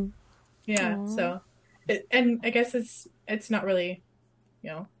awesome. Yeah. Aww. So, and I guess it's not really,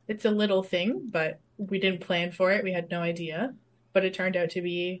 you know, it's a little thing, but we didn't plan for it. We had no idea, but it turned out to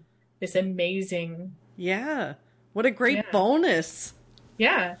be this amazing. Yeah. What a great bonus.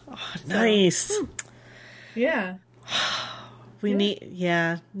 Yeah. Oh, nice. Yeah.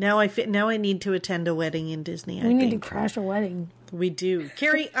 Now I need to attend a wedding in Disney. We need to crash a wedding. We do.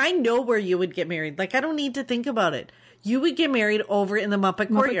 Carrie, I know where you would get married. Like, I don't need to think about it. You would get married over in the Muppet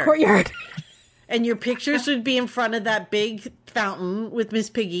Courtyard. And your pictures would be in front of that big fountain with Miss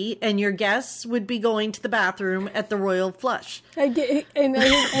Piggy, and your guests would be going to the bathroom at the Royal Flush. And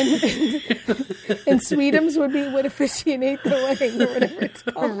Sweetums would officiate the wedding or whatever it's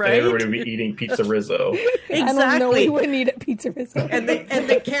called. Right? Everybody would be eating pizza Rizzo. Exactly. I don't know, we wouldn't eat pizza Rizzo. And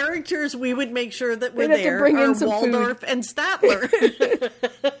the characters we would make sure that were there are Waldorf food. And Statler.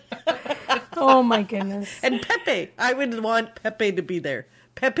 Oh my goodness. And Pepe. I would want Pepe to be there.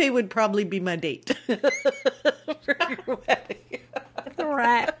 Pepe would probably be my date for your wedding. The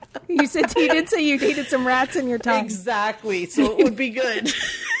rat. You did say you dated some rats in your tongue. Exactly. So it would be good.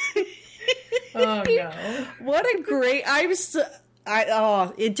 Oh no! What a great!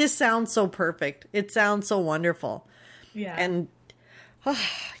 It just sounds so perfect. It sounds so wonderful. Yeah. And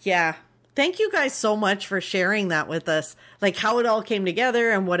thank you guys so much for sharing that with us. Like how it all came together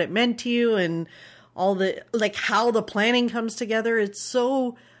and what it meant to you and all the, like how the planning comes together. It's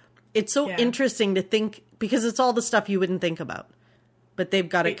so interesting to think because it's all the stuff you wouldn't think about, but they've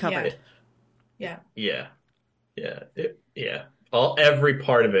got it covered. Yeah. Every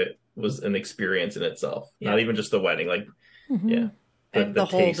part of it was an experience in itself. Not even just the wedding, like, the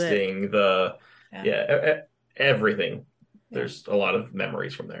tasting, everything. There's a lot of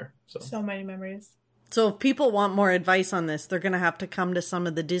memories from there. So many memories. So if people want more advice on this, they're going to have to come to some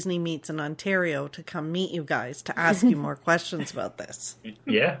of the Disney meets in Ontario to come meet you guys to ask you more questions about this.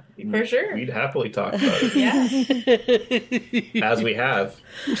 Yeah. For sure. We'd happily talk about it. Yeah. As we have.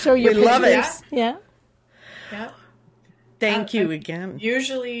 Show you love it. Yeah. Thank you again.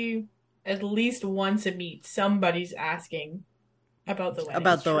 Usually, at least once a meet, somebody's asking about the wedding.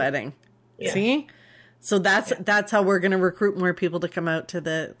 About the wedding. Yeah. See? So that's how we're going to recruit more people to come out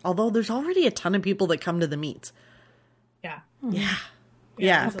to although there's already a ton of people that come to the meets. Yeah. Yeah.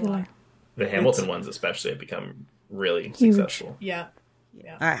 The Hamilton ones especially have become really successful. Yeah.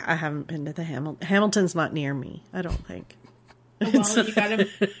 I haven't been to the Hamilton's not near me, I don't think. Well,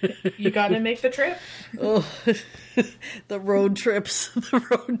 you gotta make the trip. Oh, the road trips.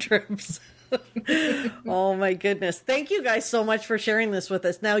 Oh my goodness. Thank you guys so much for sharing this with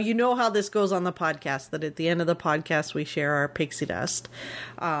us. Now, you know how this goes on the podcast, that at the end of the podcast, we share our pixie dust.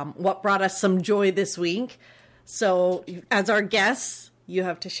 What brought us some joy this week. So as our guests, you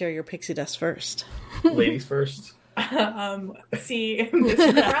have to share your pixie dust first. Ladies first. See, this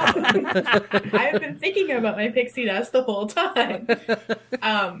is the problem. I've been thinking about my pixie dust the whole time.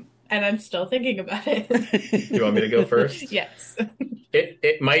 And I'm still thinking about it. You want me to go first? Yes.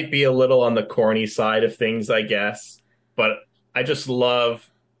 It might be a little on the corny side of things, I guess, but I just love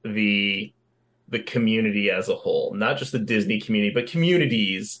the community as a whole, not just the Disney community, but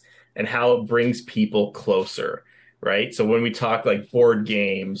communities and how it brings people closer, right? So when we talk like board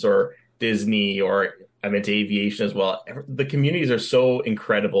games or Disney, or I'm into aviation as well, the communities are so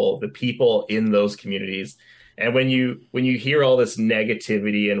incredible, the people in those communities. And when you hear all this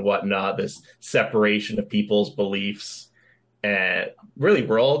negativity and whatnot, this separation of people's beliefs, and really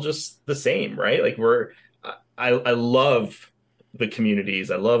we're all just the same, right? Like I love the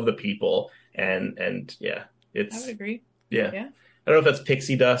communities, I love the people, and yeah, I would agree. Yeah. I don't know if that's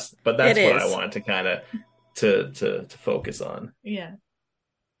pixie dust, but that's what I want to kind of to focus on. Yeah.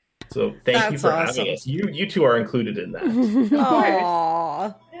 So thank you for having us. You two are included in that.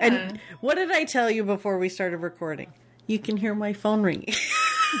 Aww. Yeah. And what did I tell you before we started recording? You can hear my phone ringing.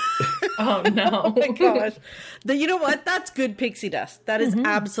 Oh no. Oh my gosh. You know what? That's good pixie dust. That is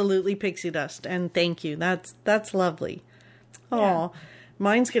absolutely pixie dust. And thank you. That's lovely. Oh, yeah.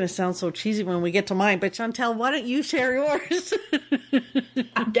 Mine's going to sound so cheesy when we get to mine, but Chantel, why don't you share yours?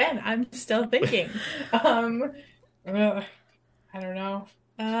 Again, I'm still thinking. I don't know.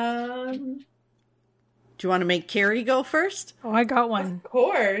 Do you want to make Carrie go first? Oh, I got one. Of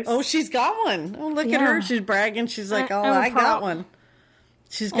course. Oh, she's got one. Oh, look at her. She's bragging. She's like, I got one.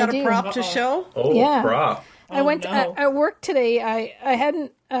 She's got a prop to show. Oh, yeah. Prop. I went at work today. I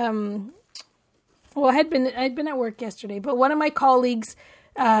hadn't, I'd been at work yesterday, but one of my colleagues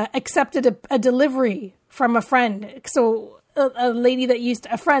accepted a delivery from a friend. So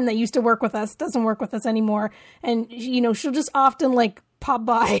a friend that used to work with us, doesn't work with us anymore. And, she'll just often like pop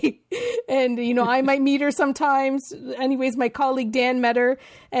by and, I might meet her sometimes. Anyways, my colleague Dan met her,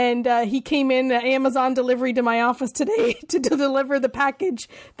 and he came in Amazon delivery to my office today to deliver the package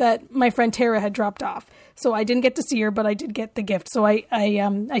that my friend Tara had dropped off. So I didn't get to see her, but I did get the gift. So I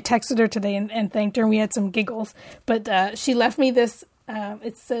texted her today and thanked her, and we had some giggles. But she left me this,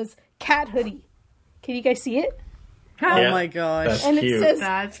 it says cat hoodie. Can you guys see it? Oh my gosh. That's and cute. It says,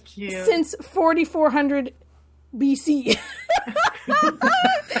 that's cute. Since 4400 BC.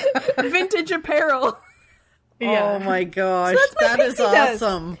 Vintage apparel. Yeah. Oh my gosh. So that is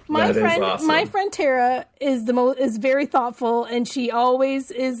awesome. My friend Tara is very thoughtful, and she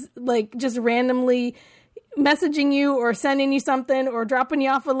always is like just randomly messaging you or sending you something or dropping you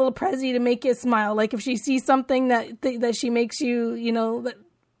off a little prezi to make you smile. Like if she sees something that she makes you, that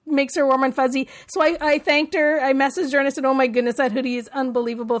makes her warm and fuzzy. So I thanked her. I messaged her and I said, "Oh my goodness, that hoodie is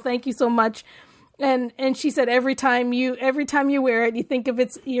unbelievable. Thank you so much." And she said, every time you wear it, you think of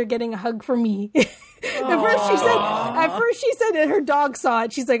you're getting a hug from me. At first she said that her dog saw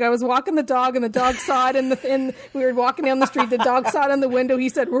it. She's like, I was walking the dog and the dog saw it, and we were walking down the street. The dog saw it in the window. He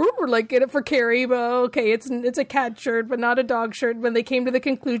said, we're like, get it for Carrie, but okay, it's a cat shirt, but not a dog shirt. When they came to the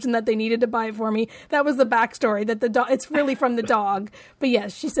conclusion that they needed to buy it for me, that was the backstory, that the dog, it's really from the dog. But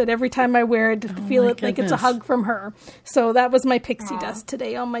yes, she said, every time I wear it, feel it like it's a hug from her. So that was my pixie dust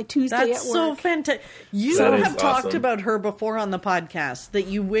today on my Tuesday at work. That's so fantastic. You have talked about her before on the podcast, that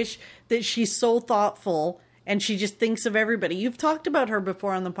you wish that she's so thoughtful and she just thinks of everybody. You've talked about her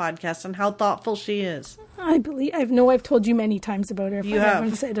before on the podcast and how thoughtful she is. I've told you many times about her. If I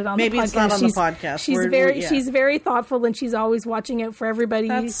haven't said it on the podcast. Maybe it's not on the podcast. She's very thoughtful, and she's always watching out for everybody.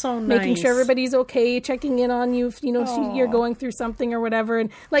 That's so nice. Making sure everybody's okay, checking in on you if you're going through something or whatever. And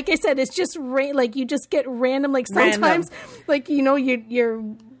like I said, it's just like you just get random. Like sometimes, like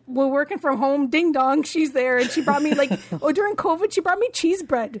we're working from home, ding dong, she's there, and she brought me during COVID, she brought me cheese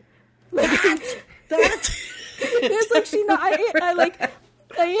bread. It's like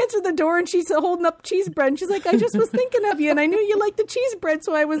I answered the door and she's holding up cheese bread, and she's like, I just was thinking of you, and I knew you liked the cheese bread,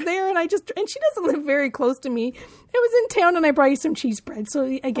 so I was there, and she doesn't live very close to me. I was in town and I brought you some cheese bread. So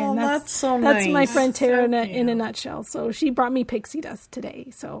again, that's so nice. That's my friend Tara in a nutshell. So she brought me pixie dust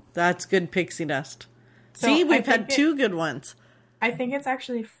today. So that's good pixie dust. See, we've had two good ones. I think it's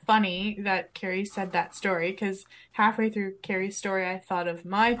actually funny that Carrie said that story, because halfway through Carrie's story, I thought of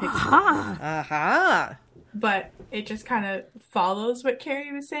my pixie dust. Aha! But it just kind of follows what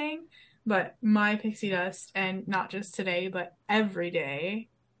Carrie was saying. But my pixie dust, and not just today, but every day,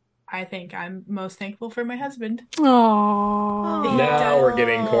 I think I'm most thankful for my husband. Aww. Now we're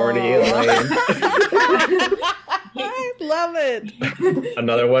getting corny, Elaine. I love it.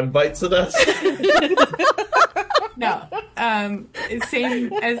 Another one bites at us. No,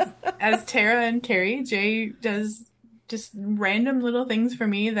 same as Tara and Carrie. Jay does just random little things for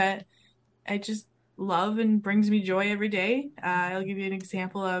me that I just love and brings me joy every day. I'll give you an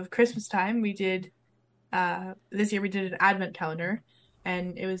example of Christmas time. We did this year. We did an advent calendar,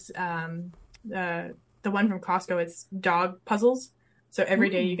 and it was the one from Costco. It's dog puzzles. So every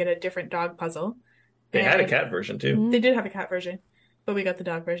day you get a different dog puzzle. They had a cat version too. They did have a cat version, but we got the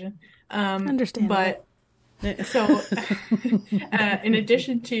dog version. Understandable. But so, in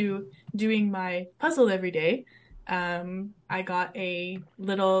addition to doing my puzzle every day, I got a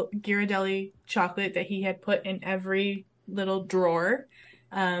little Ghirardelli chocolate that he had put in every little drawer.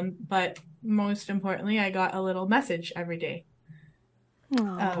 But most importantly, I got a little message every day.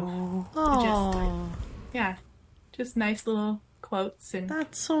 Just nice little quotes. And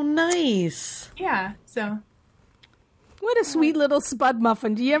that's so nice. Yeah, so... What a sweet little spud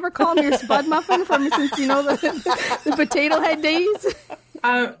muffin. Do you ever call him your spud muffin since you know the potato head days?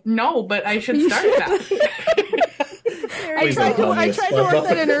 No, but I should start that. I tried to work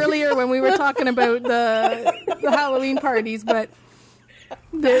that in earlier when we were talking about the Halloween parties, but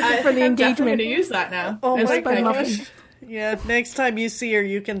for the engagement. I'm going to use that now. Oh my gosh. Yeah, next time you see her,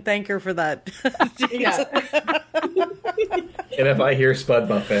 you can thank her for that. Yeah. And if I hear Spud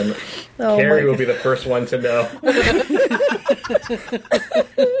Muffin, Carrie will be the first one to know.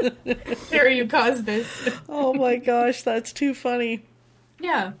 Carrie, you caused this. Oh my gosh, that's too funny.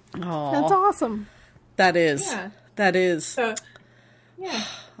 Yeah. Aww. That's awesome. That is. Yeah. That is. So, yeah.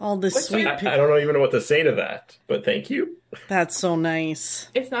 All this sweet... I don't even know what to say to that, but thank you. That's so nice.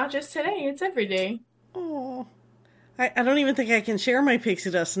 It's not just today, it's every day. Oh. I don't even think I can share my pixie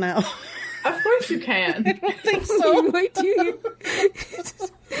dust now. Of course you can. I don't think so. Wait till you...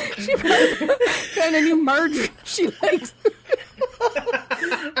 She found a new margarine she likes.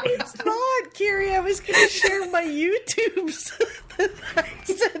 It's not, Carrie. I was going to share my YouTubes that I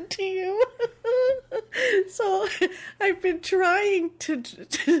sent to you. So I've been trying to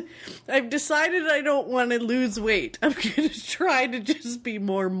I've decided I don't want to lose weight. I'm going to try to just be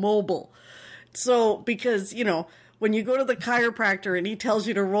more mobile. So, because, when you go to the chiropractor and he tells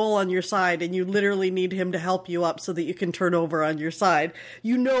you to roll on your side and you literally need him to help you up so that you can turn over on your side,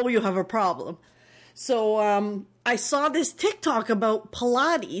 you have a problem. So I saw this TikTok about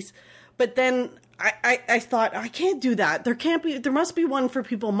Pilates, but then I thought, I can't do that. There must be one for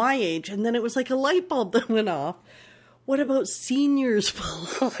people my age. And then it was like a light bulb that went off. What about seniors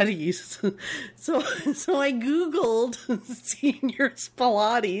Pilates? So I Googled seniors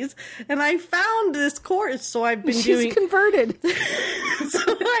Pilates and I found this course. So I've been She's converted. So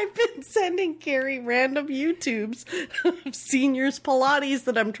I've been sending Carrie random YouTubes of seniors Pilates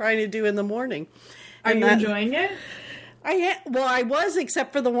that I'm trying to do in the morning. Are you enjoying it? I was,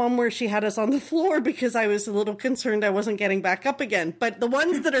 except for the one where she had us on the floor because I was a little concerned I wasn't getting back up again. But the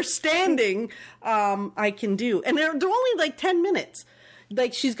ones that are standing, I can do. And they're only like 10 minutes.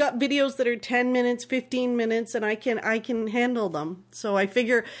 Like, she's got videos that are 10 minutes, 15 minutes, and I can handle them. So I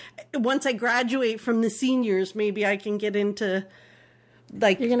figure once I graduate from the seniors, maybe I can get into,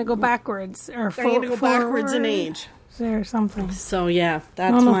 like... You're going to go backwards. Or I'm going to go backwards in age. Or something. So yeah,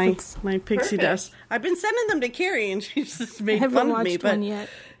 that's my pixie dust. I've been sending them to Carrie, and she's just made fun of me. But one yet.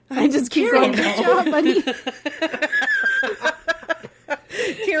 I just keep going. Good job, buddy.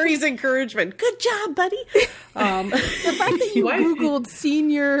 Carrie's encouragement. Good job, buddy. The fact that you Googled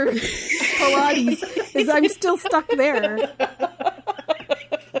senior Pilates is I'm still stuck there.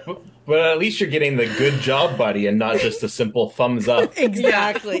 But at least you're getting the good job, buddy, and not just a simple thumbs up.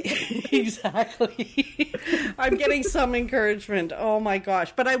 Exactly. Exactly. I'm getting some encouragement. Oh my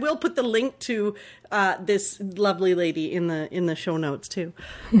gosh. But I will put the link to this lovely lady in the show notes too.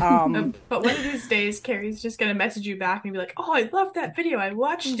 But one of these days, Carrie's just gonna message you back and be like, "Oh, I love that video. I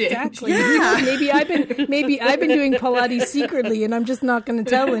watched it." Exactly. Yeah. Maybe I've been doing Pilates secretly, and I'm just not going to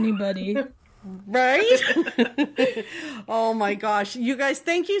tell anybody. Right? Oh my gosh. You guys,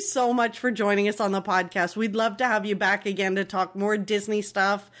 thank you so much for joining us on the podcast. We'd love to have you back again to talk more Disney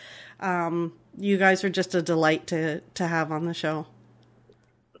stuff. You guys are just a delight to have on the show.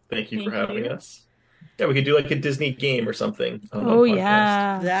 Thank you for having us. Yeah, we could do like a Disney game or something. Oh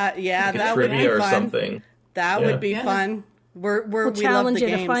yeah. That would be trivia or fun. Something. That would be fun. We'll we challenge love the you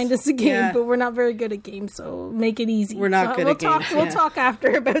games. to find us a game, but we're not very good at games, so make it easy. We're not good at games. We'll talk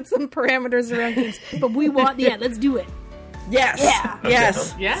after about some parameters around games, but let's do it. Yes. Yeah.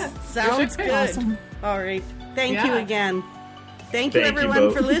 Yes. Yeah. Sounds good. Awesome. All right. Thank you again. Thank you,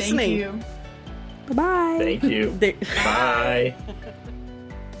 everyone, for listening. Thank you. Bye-bye. Thank you. Bye.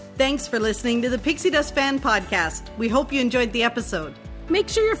 Thanks for listening to the Pixie Dust Fan Podcast. We hope you enjoyed the episode. Make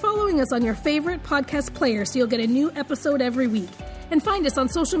sure you're following us on your favorite podcast player so you'll get a new episode every week. And find us on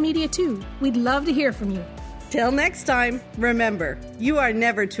social media too. We'd love to hear from you. Till next time, remember, you are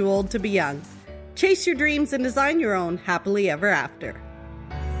never too old to be young. Chase your dreams and design your own happily ever after.